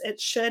 status, it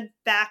should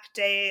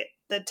backdate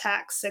the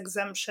tax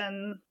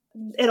exemption.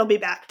 It'll be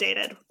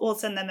backdated. We'll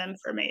send them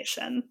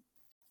information.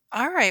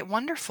 All right,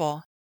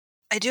 wonderful.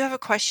 I do have a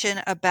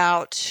question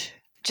about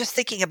just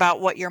thinking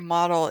about what your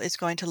model is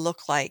going to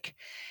look like.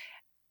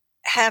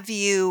 Have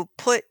you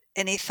put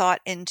any thought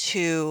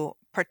into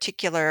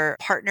particular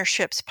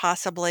partnerships,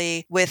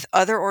 possibly with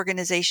other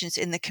organizations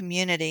in the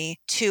community,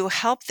 to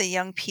help the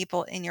young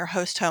people in your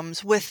host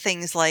homes with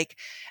things like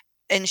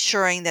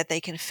ensuring that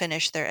they can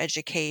finish their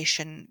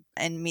education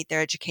and meet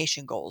their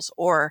education goals,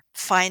 or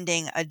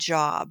finding a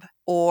job,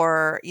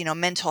 or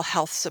mental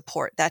health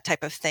support, that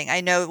type of thing?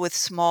 I know with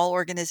small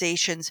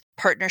organizations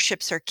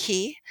partnerships are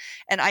key,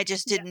 and I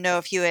just Yeah. didn't know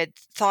if you had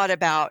thought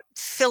about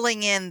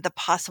filling in the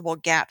possible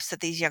gaps that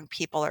these young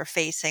people are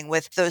facing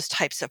with those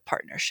types of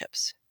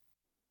partnerships.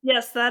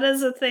 Yes, that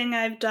is a thing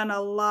I've done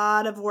a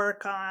lot of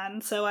work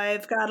on. So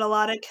I've got a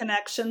lot of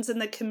connections in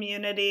the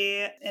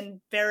community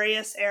in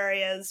various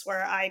areas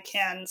where I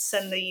can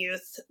send the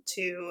youth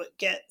to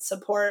get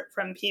support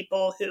from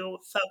people who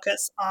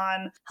focus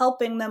on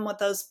helping them with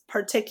those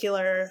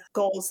particular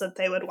goals that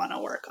they would want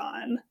to work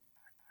on.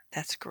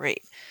 That's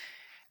great.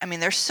 I mean,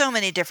 there's so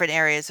many different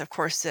areas, of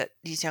course, that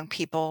these young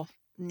people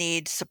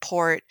need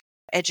support: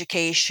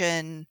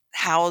 education, Yep.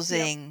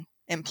 housing,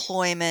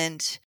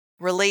 employment,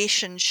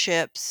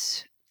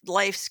 relationships,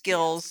 life Yes.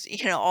 skills,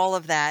 all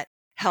of that,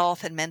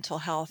 health and mental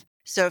health.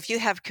 So if you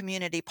have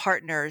community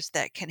partners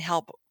that can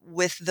help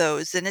with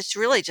those, then it's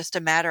really just a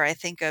matter, I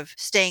think, of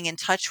staying in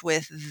touch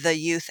with the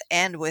youth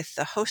and with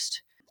the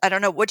host. I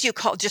don't know, what do you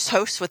call just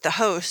hosts with the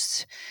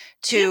hosts,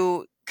 Yep.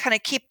 to kind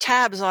of keep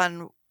tabs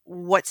on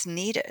what's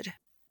needed?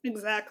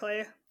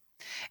 Exactly.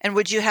 And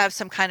would you have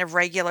some kind of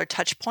regular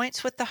touch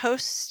points with the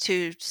hosts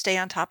to stay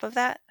on top of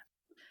that?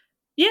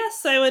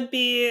 Yes, I would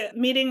be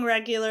meeting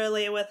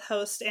regularly with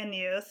host and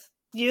youth.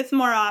 Youth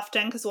more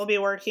often because we'll be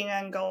working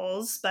on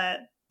goals, but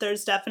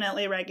there's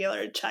definitely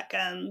regular check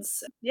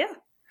ins. Yeah.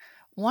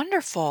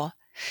 Wonderful.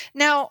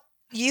 Now,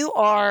 you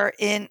are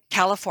in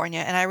California,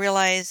 and I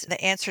realize the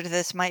answer to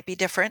this might be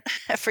different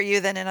for you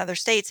than in other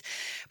states.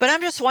 But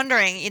I'm just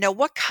wondering,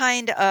 what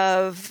kind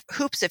of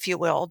hoops, if you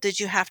will, did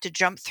you have to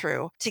jump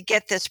through to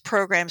get this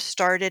program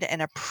started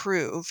and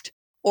approved?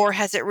 Or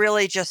has it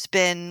really just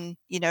been,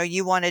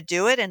 you want to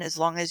do it, and as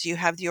long as you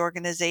have the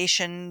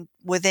organization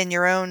within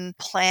your own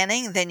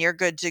planning, then you're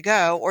good to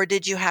go? Or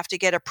did you have to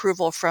get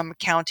approval from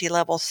county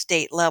level,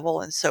 state level,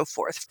 and so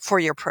forth for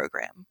your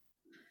program?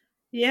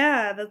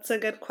 Yeah, that's a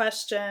good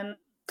question.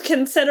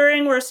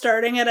 Considering we're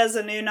starting it as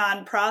a new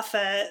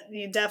nonprofit,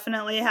 you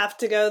definitely have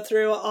to go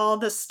through all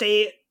the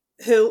state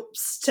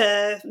hoops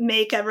to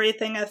make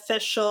everything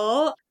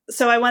official.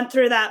 So I went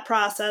through that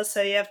process.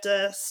 So you have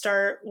to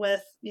start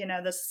with,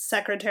 the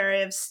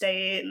Secretary of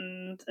State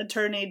and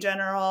Attorney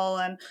General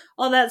and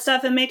all that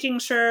stuff, and making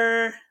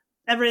sure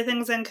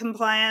everything's in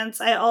compliance.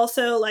 I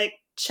also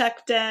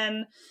checked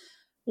in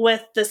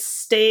with the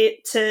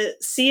state to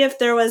see if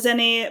there was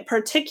any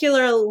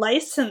particular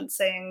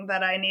licensing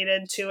that I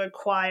needed to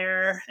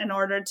acquire in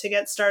order to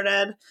get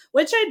started,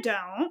 which I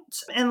don't,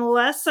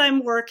 unless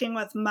I'm working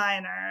with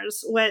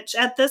minors, which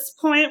at this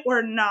point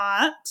we're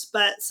not,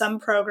 but some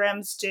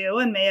programs do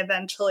and may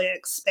eventually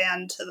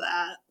expand to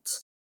that.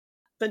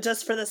 But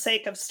just for the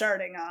sake of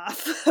starting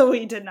off,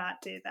 we did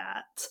not do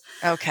that.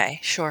 Okay,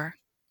 sure.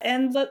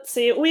 And let's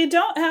see, we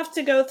don't have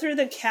to go through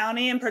the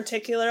county in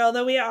particular,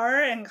 although we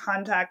are in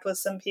contact with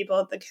some people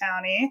at the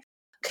county,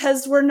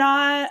 because we're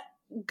not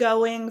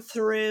going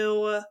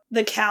through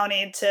the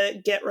county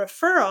to get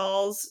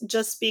referrals,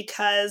 just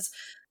because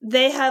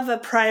they have a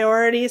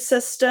priority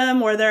system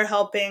where they're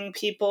helping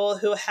people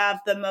who have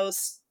the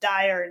most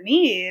dire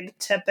need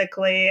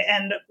typically.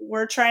 And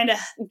we're trying to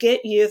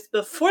get youth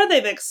before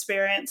they've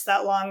experienced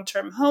that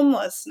long-term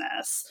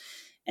homelessness.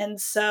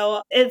 And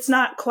so it's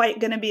not quite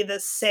going to be the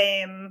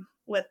same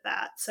with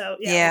that. So yeah,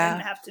 we didn't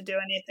Yeah. have to do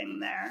anything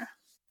there.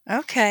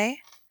 Okay.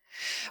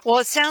 Well,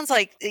 it sounds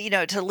like, to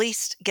at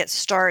least get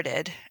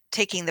started,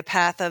 taking the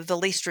path of the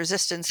least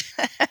resistance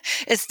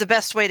is the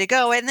best way to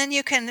go. And then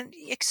you can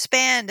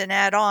expand and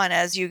add on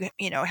as you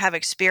have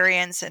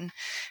experience and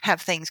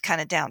have things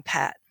kind of down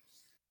pat.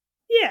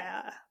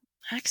 Yeah.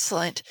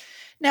 Excellent.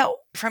 Now,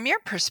 from your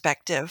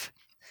perspective,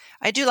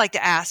 I do like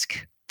to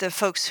ask the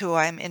folks who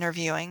I'm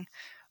interviewing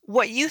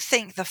what you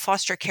think the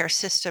foster care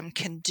system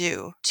can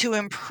do to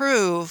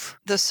improve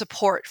the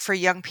support for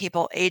young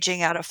people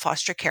aging out of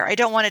foster care. I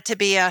don't want it to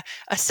be a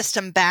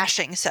system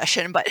bashing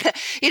session, but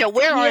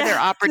where are there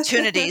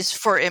opportunities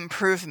for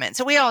improvement?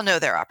 So we all know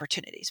there are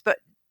opportunities, but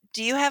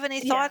do you have any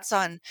thoughts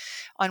on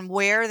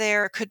where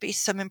there could be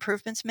some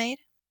improvements made?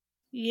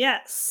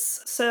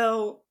 Yes.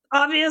 So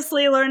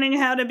obviously, learning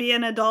how to be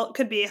an adult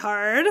could be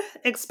hard,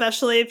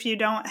 especially if you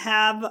don't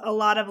have a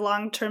lot of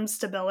long term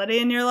stability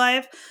in your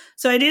life.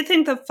 So I do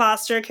think the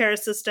foster care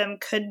system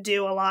could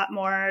do a lot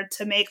more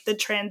to make the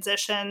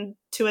transition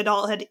to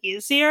adulthood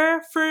easier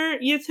for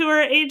youth who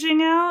are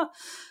aging out.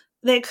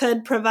 They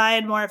could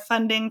provide more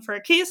funding for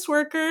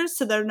caseworkers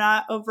so they're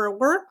not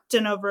overworked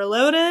and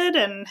overloaded,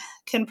 and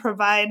can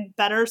provide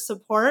better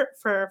support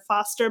for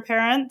foster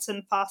parents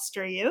and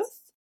foster youth.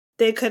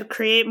 They could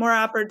create more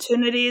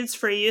opportunities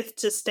for youth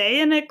to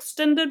stay in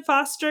extended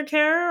foster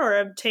care or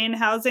obtain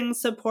housing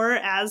support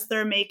as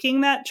they're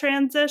making that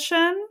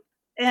transition.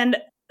 And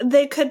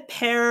they could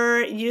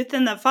pair youth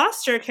in the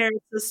foster care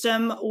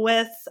system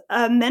with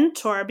a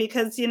mentor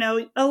because,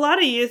 a lot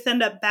of youth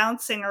end up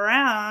bouncing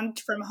around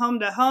from home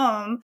to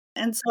home.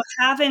 And so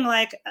having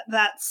like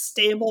that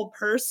stable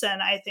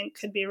person, I think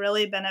could be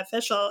really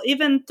beneficial,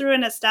 even through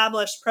an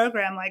established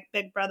program like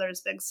Big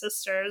Brothers Big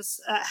Sisters.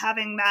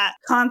 Having that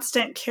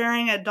constant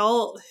caring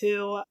adult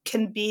who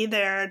can be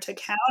there to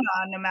count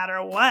on no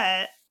matter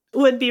what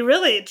would be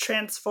really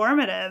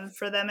transformative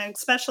for them, and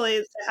especially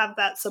to have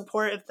that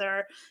support if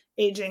they're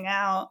aging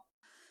out.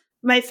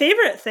 My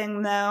favorite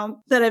thing,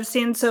 though, that I've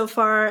seen so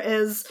far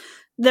is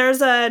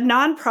there's a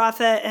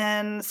nonprofit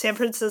in San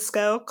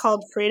Francisco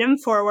called Freedom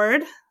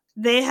Forward.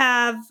 They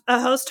have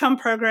a host home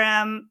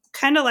program,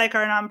 kind of like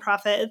our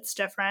nonprofit. It's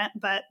different,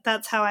 but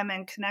that's how I'm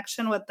in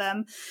connection with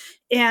them.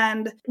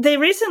 And they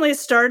recently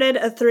started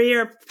a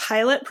 3-year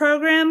pilot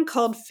program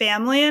called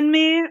Family and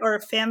Me, or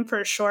FAM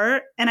for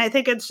short. And I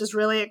think it's just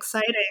really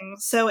exciting.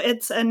 So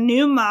it's a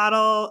new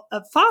model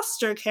of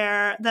foster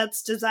care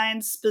that's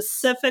designed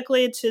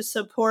specifically to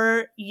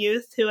support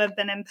youth who have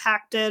been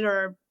impacted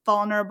or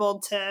vulnerable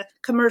to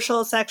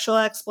commercial sexual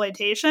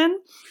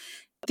exploitation.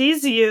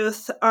 These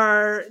youth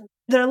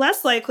they're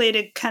less likely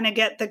to kind of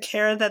get the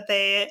care that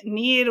they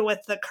need with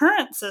the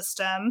current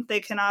system. They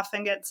can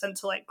often get sent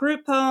to like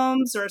group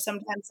homes or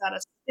sometimes out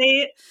of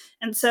state.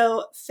 And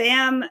so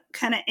FAM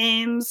kind of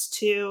aims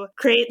to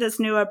create this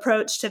new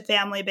approach to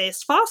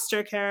family-based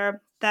foster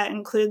care that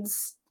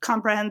includes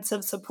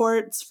comprehensive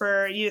supports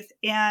for youth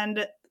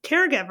and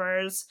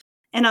caregivers,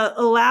 and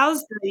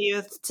allows the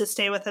youth to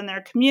stay within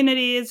their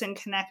communities and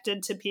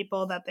connected to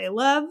people that they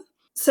love.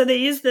 So they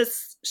use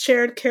this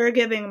shared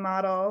caregiving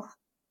model.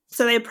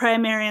 So they have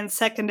primary and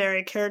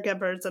secondary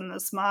caregivers in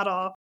this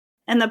model.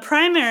 And the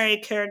primary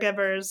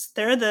caregivers,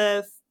 they're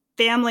the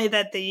family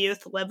that the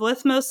youth live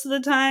with most of the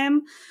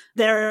time.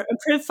 They're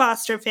approved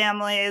foster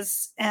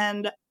families,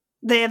 and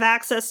they have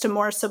access to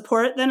more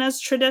support than is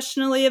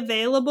traditionally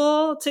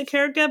available to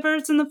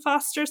caregivers in the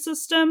foster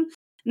system.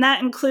 And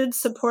that includes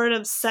support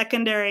of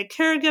secondary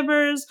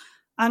caregivers,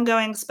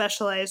 ongoing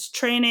specialized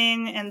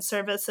training and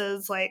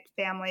services like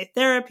family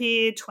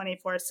therapy,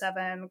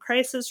 24/7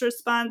 crisis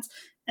response.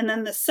 And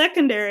then the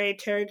secondary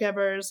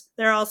caregivers,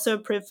 they're also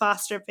approved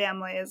foster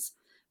families,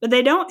 but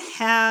they don't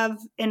have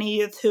any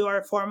youth who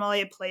are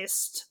formally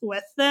placed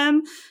with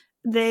them.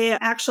 They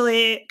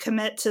actually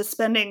commit to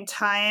spending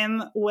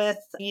time with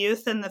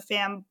youth in the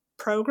FAM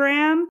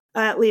program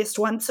at least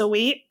once a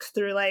week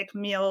through like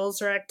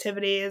meals or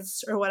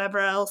activities or whatever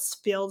else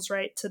feels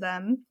right to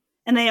them.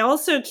 And they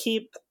also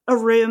keep a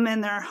room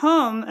in their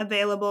home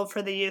available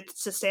for the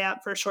youth to stay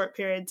at for short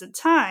periods of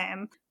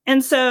time.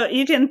 And so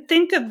you can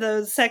think of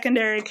those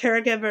secondary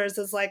caregivers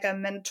as like a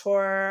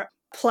mentor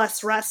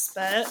plus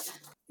respite.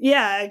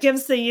 Yeah, it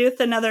gives the youth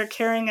another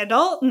caring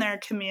adult in their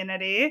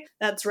community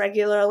that's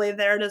regularly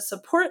there to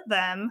support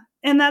them.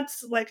 And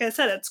that's, like I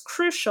said, it's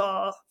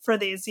crucial for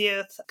these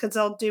youth because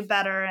they'll do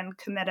better in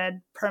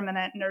committed,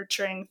 permanent,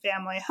 nurturing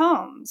family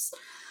homes.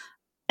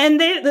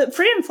 And the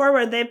Freedom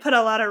Forward, they put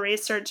a lot of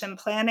research and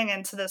planning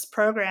into this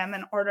program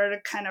in order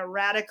to kind of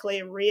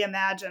radically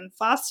reimagine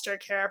foster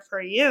care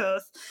for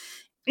youth.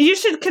 You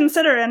should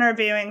consider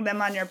interviewing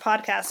them on your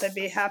podcast. I'd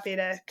be happy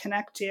to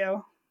connect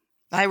you.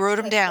 I wrote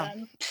them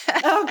down.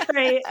 Oh,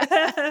 great.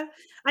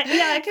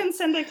 I can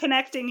send a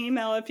connecting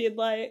email if you'd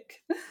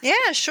like.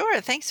 Yeah,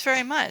 sure. Thanks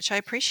very much. I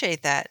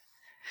appreciate that.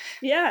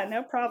 Yeah,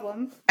 no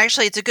problem.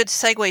 Actually, it's a good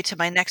segue to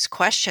my next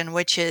question,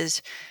 which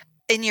is,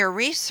 in your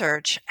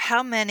research,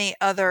 how many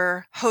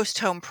other host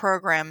home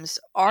programs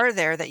are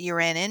there that you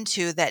ran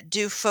into that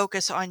do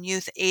focus on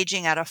youth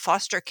aging out of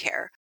foster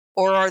care?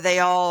 Or are they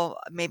all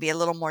maybe a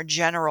little more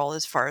general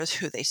as far as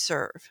who they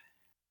serve?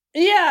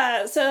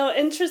 Yeah, so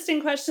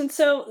interesting question.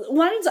 So,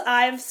 ones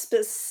I've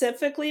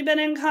specifically been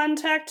in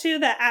contact to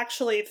that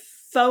actually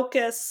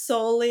focus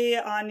solely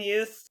on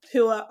youth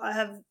who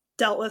have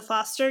dealt with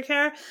foster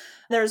care.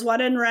 There's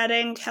one in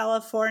Redding,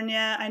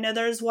 California. I know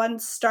there's one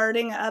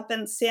starting up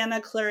in Santa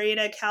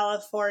Clarita,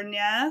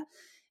 California.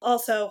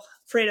 Also,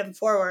 Freedom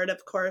Forward,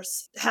 of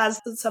course,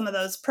 has some of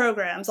those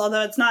programs,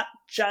 although it's not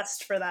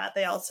just for that.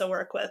 They also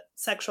work with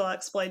sexual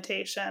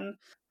exploitation.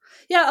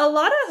 Yeah, a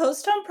lot of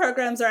host home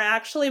programs are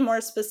actually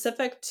more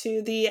specific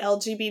to the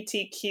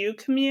LGBTQ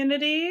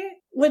community,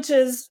 which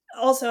is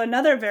also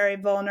another very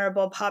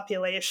vulnerable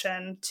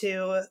population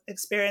to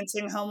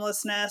experiencing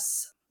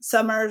homelessness.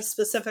 Some are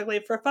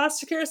specifically for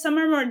foster care, some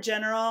are more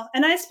general.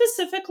 And I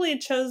specifically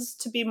chose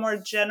to be more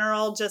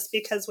general just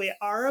because we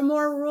are a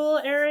more rural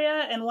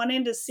area and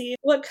wanting to see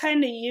what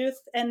kind of youth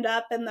end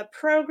up in the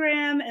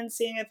program and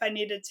seeing if I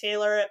need to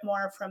tailor it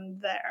more from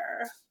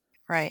there.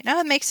 Right. No,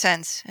 it makes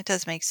sense. It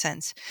does make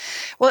sense.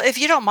 Well, if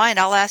you don't mind,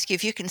 I'll ask you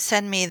if you can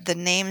send me the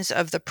names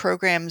of the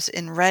programs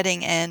in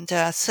Redding and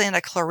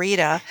Santa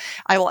Clarita.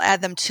 I will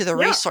add them to the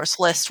Yeah. resource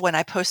list when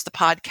I post the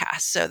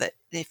podcast so that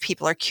if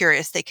people are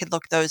curious, they can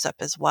look those up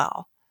as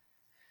well.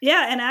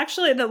 Yeah, and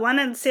actually the one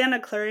in Santa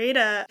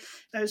Clarita,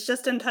 I was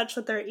just in touch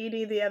with their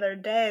ED the other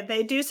day.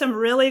 They do some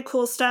really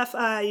cool stuff.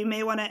 You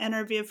may want to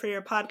interview for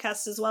your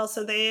podcast as well.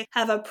 So they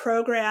have a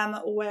program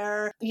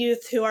where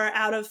youth who are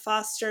out of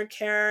foster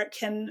care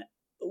can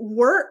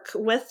work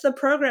with the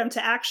program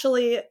to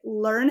actually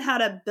learn how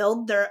to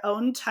build their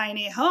own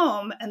tiny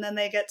home, and then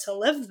they get to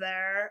live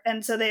there.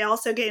 And so they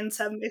also gain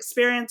some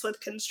experience with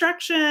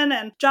construction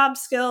and job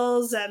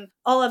skills and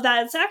all of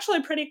that. It's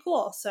actually pretty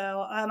cool.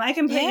 So I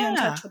can put you in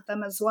touch with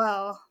them as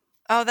well.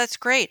 Oh, that's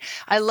great.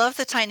 I love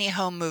the tiny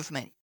home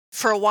movement.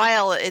 For a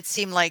while, it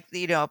seemed like,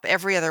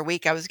 every other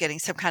week I was getting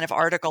some kind of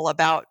article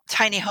about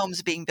tiny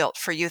homes being built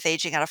for youth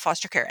aging out of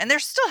foster care. And they're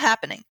still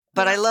happening.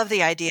 But I love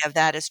the idea of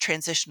that as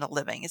transitional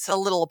living. It's a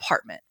little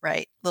apartment,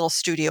 right? Little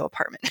studio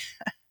apartment.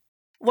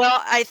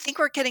 Well, I think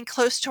we're getting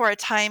close to our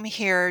time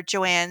here,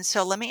 Joanne.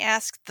 So let me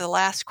ask the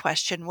last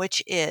question,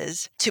 which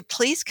is to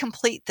please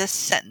complete this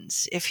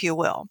sentence, if you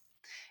will.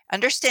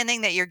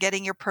 Understanding that you're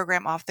getting your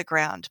program off the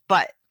ground,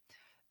 but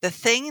the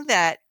thing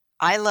that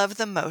I love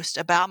the most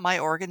about my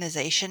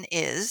organization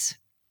is,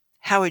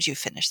 how would you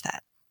finish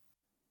that?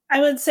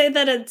 I would say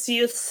that it's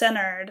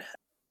youth-centered.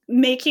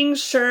 Making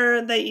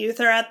sure that youth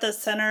are at the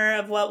center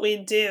of what we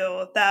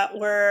do, that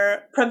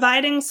we're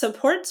providing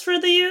supports for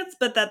the youth,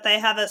 but that they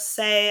have a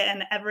say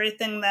in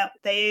everything that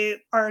they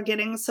are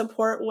getting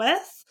support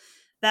with,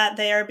 that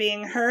they are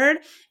being heard,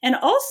 and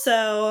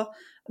also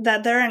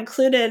that they're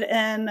included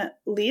in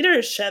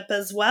leadership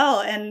as well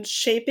and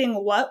shaping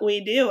what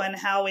we do and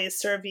how we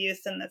serve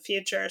youth in the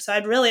future. So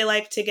I'd really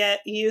like to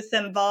get youth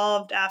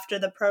involved after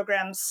the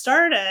program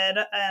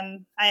started,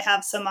 and I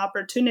have some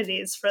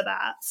opportunities for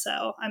that.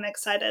 So I'm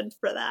excited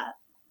for that.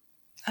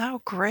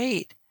 Oh,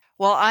 great.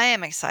 Well, I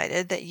am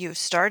excited that you've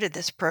started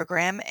this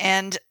program,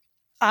 and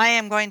I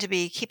am going to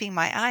be keeping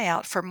my eye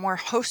out for more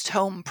host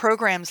home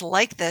programs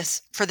like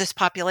this for this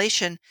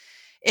population.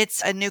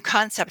 It's a new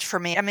concept for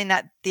me. I mean,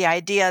 the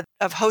idea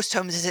of host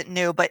homes isn't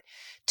new, but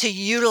to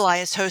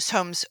utilize host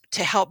homes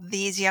to help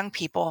these young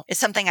people is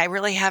something I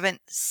really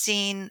haven't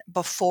seen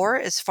before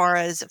as far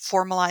as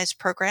formalized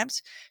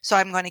programs. So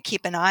I'm going to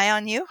keep an eye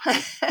on you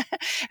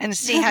and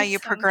see how you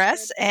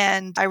progress. Good.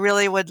 And I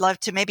really would love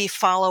to maybe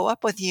follow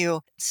up with you,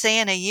 say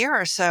in a year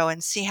or so,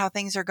 and see how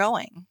things are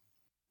going.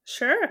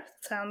 Sure.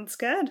 Sounds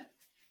good.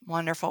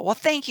 Wonderful. Well,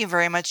 thank you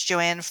very much,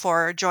 Joanne,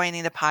 for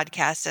joining the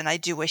podcast. And I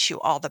do wish you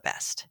all the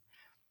best.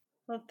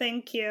 Well,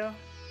 thank you.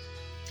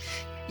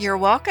 You're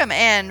welcome.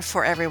 And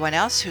for everyone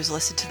else who's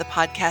listened to the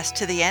podcast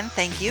to the end,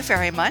 thank you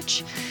very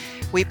much.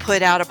 We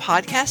put out a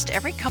podcast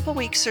every couple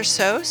weeks or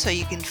so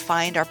you can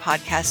find our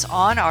podcasts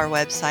on our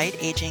website,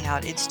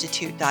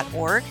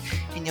 agingoutinstitute.org,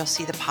 and you'll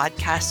see the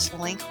podcast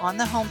link on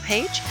the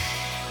homepage.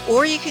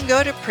 Or you can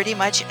go to pretty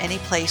much any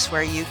place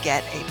where you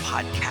get a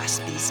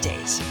podcast these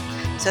days.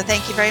 So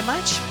thank you very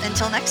much.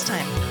 Until next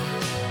time.